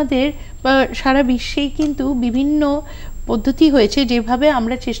কিন্তু আমাদের বা সারা বিশ্বেই কিন্তু বিভিন্ন পদ্ধতি হয়েছে যেভাবে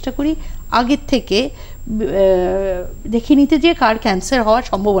আমরা চেষ্টা করি আগের থেকে দেখে নিতে যে কার ক্যান্সার হওয়ার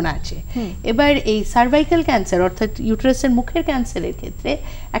সম্ভাবনা আছে। এবার এই সার্ভাইকাল ক্যান্সার অর্থাৎ ইউটেরাসের মুখের ক্যান্সারের ক্ষেত্রে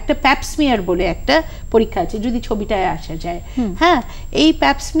একটা প্যাপস্মিয়ার বলে একটা পরীক্ষা আছে, যদি ছবিটায় আসা যায়। হ্যাঁ, এই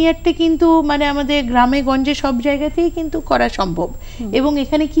প্যাপস্মিয়ারটা কিন্তু মানে আমাদের গ্রামে গঞ্জে সব জায়গাতেই কিন্তু করা সম্ভব। এবং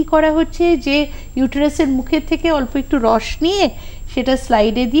এখানে কি করা হচ্ছে যে ইউটেরাসের মুখের থেকে অল্প একটু রস নিয়ে সেটা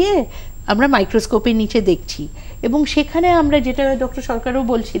স্লাইডে দিয়ে আমরা মাইক্রোস্কোপের নিচে দেখছি, এবং সেখানে আমরা যেটা ডক্টর সরকারও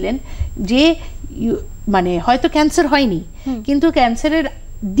বলছিলেন যে মানে হয়তো ক্যান্সার হয়নি কিন্তু ক্যান্সারের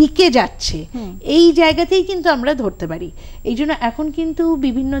দিকে যাচ্ছে, এই জায়গাতেই কিন্তু আমরা ধরতে পারি। এই জন্য এখন কিন্তু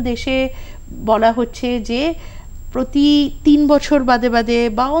বিভিন্ন দেশে বলা হচ্ছে যে প্রতি 3 বছর বাদে বাদে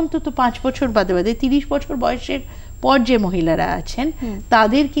বা অন্তত 5 বছর বাদে বাদে 30 বছর বয়সের পর যে মহিলারা আছেন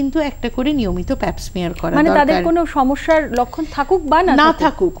তাদের কিন্তু একটা করে নিয়মিত প্যাপস্মিয়ার করা, মানে তাদের কোনো সমস্যার লক্ষণ থাকুক বা না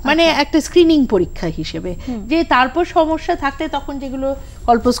থাকুক, মানে একটা স্ক্রিনিং পরীক্ষা হিসেবে, যে তারপর সমস্যা থাকলে তখন যেগুলো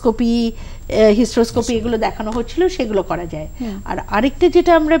কল্পোস্কোপি, হিস্ট্রোস্কোপি এগুলো দেখানো হচ্ছিল সেগুলো করা যায়। আর আরেকটা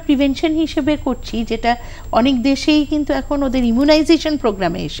যেটা আমরা প্রিভেনশন হিসেবে করছি, যেটা অনেক দেশেই কিন্তু এখন ওদের ইমিউনাইজেশন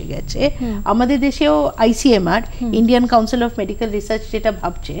প্রোগ্রামে এসে গেছে, আমাদের দেশেও ICMR, Indian council of medical research যেটা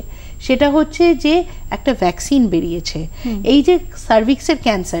ভাবছে সেটা হচ্ছে যে একটা ভ্যাকসিন বেরিয়েছে। এই যে সার্ভিক্সের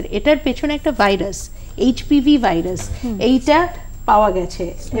ক্যান্সার, এটার পেছনে একটা ভাইরাস, HPV ভাইরাস, এইটা পাওয়া গেছে,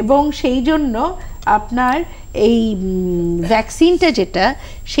 এবং সেই জন্য আপনার এই ভ্যাকসিনটা যেটা,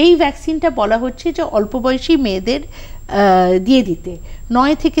 সেই ভ্যাকসিনটা বলা হচ্ছে যে অল্প বয়সী মেয়েদের দিয়ে দিতে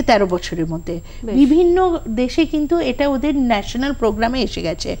 9 থেকে 13 বছরের মধ্যে। বিভিন্ন দেশে কিন্তু এটা ওদের ন্যাশনাল প্রোগ্রামে এসে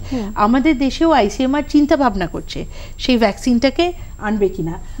গেছে। আমাদের দেশেও ICMR চিন্তা ভাবনা করছে সেই ভ্যাকসিনটাকে আনবে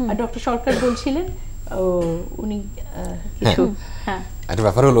কিনা। আর ডক্টর সরকার বলছিলেন উনি কিছু একটা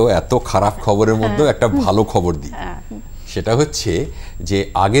ব্যাপার হলো, এত খারাপ খবরের মধ্যে একটা ভালো খবর দিই। সেটা হচ্ছে যে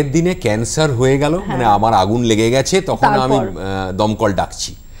আগের দিনে ক্যান্সার হয়ে গেল, মানে আমার আগুন লেগে গেছে, তখন আমি দমকল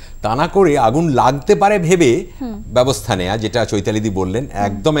ডাকছি, তা না করে আগুন লাগতে পারে ভেবে ব্যবস্থা নেয়া, যেটা চৈতালিদি বললেন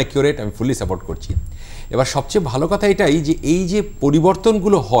একদম অ্যাকিউরেট, আমি ফুলি সাপোর্ট করছি। এবার সবচেয়ে ভালো কথা এটাই যে এই যে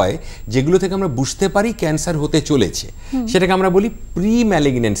পরিবর্তনগুলো হয়, যেগুলো থেকে আমরা বুঝতে পারি ক্যান্সার হতে চলেছে, সেটাকে আমরা বলি প্রি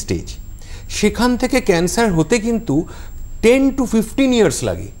ম্যালিগন্যান্ট স্টেজ। সেখান থেকে ক্যান্সার হতে কিন্তু 10 to 15 ইয়ার্স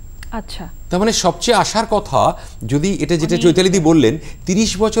লাগে। আচ্ছা, তার মানে সবচেয়ে আশার কথা, যদি এটা যেটা চৈতালিদি বললেন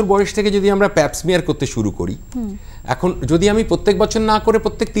 30 বছর বয়স থেকে যদি আমরা প্যাপস্মিয়ার করতে শুরু করি, এখন যদি আমি প্রত্যেক বছর না করে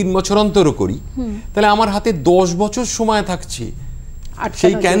প্রত্যেক 3 বছর অন্তরও করি, তাহলে আমার হাতে 10 বছর সময় থাকছে।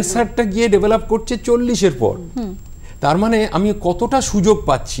 সেই ক্যান্সারটা গিয়ে ডেভেলপ করছে 40-এর পর। তার মানে আমি কতটা সুযোগ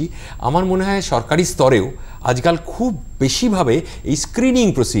পাচ্ছি। আমার মনে হয় সরকারি স্তরেও আজকাল খুব বেশিভাবে এই স্ক্রিনিং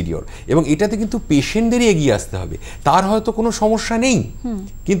প্রসিডিওর, এবং এটাতে কিন্তু পেশেন্টদেরই এগিয়ে আসতে হবে। তার হয়তো কোনো সমস্যা নেই,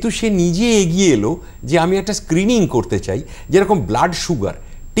 কিন্তু সে নিজে এগিয়ে এলো যে আমি একটা স্ক্রিনিং করতে চাই। যেরকম ব্লাড সুগার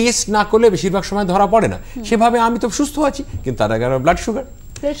টেস্ট না করলে বেশিরভাগ সময় ধরা পড়ে না, সেভাবে আমি তো সুস্থ আছি, কিন্তু তার আগে আমার ব্লাড সুগার,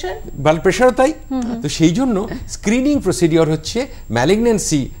 ব্লাড প্রেশারও তাই। তো সেই জন্য স্ক্রিনিং প্রসিডিওর হচ্ছে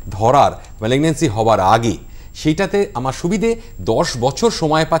ম্যালিগন্যান্সি ধরার, ম্যালিগন্যান্সি হবার আগে। সেইটাতে আমার সুবিধে 10 বছর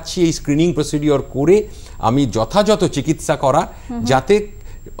সময় পাচ্ছি এই স্ক্রিনিং প্রসিডিওর করে আমি যথাযথ চিকিৎসা করা, যাতে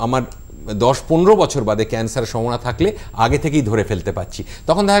আমার 10-15 বছর বাদে ক্যান্সারের সম্ভাবনা থাকলে আগে থেকেই ধরে ফেলতে পারছি।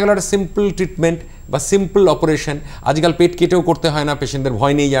 তখন দেখা গেল একটা সিম্পল ট্রিটমেন্ট বা সিম্পল অপারেশন। আজকাল পেট কেটেও করতে হয় না, পেশেন্টদের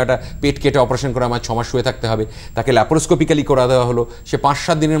ভয় নেই যে একটা পেট কেটে অপারেশন করে আমার 6 মাস শুয়ে থাকতে হবে। তাকে ল্যাপারোস্কোপিক্যালি করা দেওয়া হলো, সে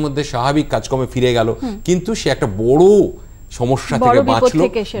 5-7 দিনের মধ্যে স্বাভাবিক কাজকর্মে ফিরে গেল, কিন্তু সে একটা বড় সমস্যা থেকে বাঁচলো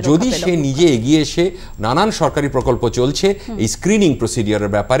যদি সে নিজে এগিয়ে এসে। নানান সরকারি প্রকল্প চলছে এই স্ক্রিনিং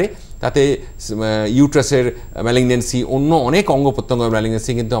প্রসিডিওরের ব্যাপারে, তাতে ইউট্রাসের ম্যালিগন্যান্সি, অন্য অনেক অঙ্গ প্রত্যঙ্গের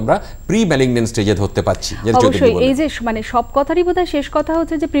ম্যালিগন্যান্সি কিন্তু আমরা প্রি ম্যালিগন্যান্ট স্টেজে ধরতে পাচ্ছি। অবশ্যই এই যে মানে সব কথারই বোধহয় শেষ কথা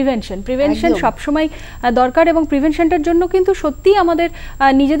হচ্ছে যে প্রিভেনশন সবসময় দরকার, এবং প্রিভেনশনটার জন্য কিন্তু সত্যিই আমাদের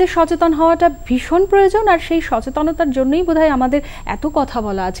নিজেদের সচেতন হওয়াটা ভীষণ প্রয়োজন। আর সেই সচেতনতার জন্যই বোধহয় আমাদের এত কথা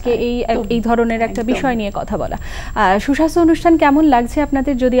বলা আজকে, এই ধরনের একটা বিষয় নিয়ে কথা বলা। সুস্বাস্থ্য অনুষ্ঠান কেমন লাগছে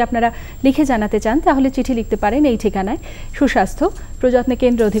আপনাদের, যদি আপনারা লিখে জানাতে চান তাহলে চিঠি লিখতে পারেন এই ঠিকানায়। সুস্বাস্থ্য প্রযত্ন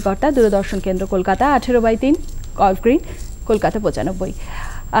কেন্দ্র অধিকর্তা, দূরদর্শন কেন্দ্র, কলকাতা 18/3, গল্ফ গ্রিন, কলকাতা 95।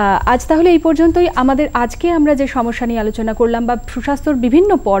 আজ তাহলে এই পর্যন্তই। আজকে আমরা যে সমস্যা নিয়ে আলোচনা করলাম, বা সুস্বাস্থ্যর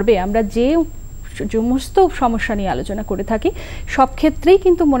বিভিন্ন পর্বে আমরা যে সমস্ত সমস্যা নিয়ে আলোচনা করে থাকি, সব ক্ষেত্রেই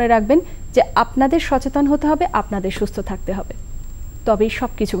কিন্তু মনে রাখবেন যে আপনাদের সচেতন হতে হবে, আপনাদের সুস্থ থাকতে হবে, তবেই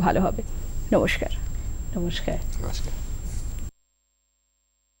সব কিছু ভালো হবে। নমস্কার। নমস্কার।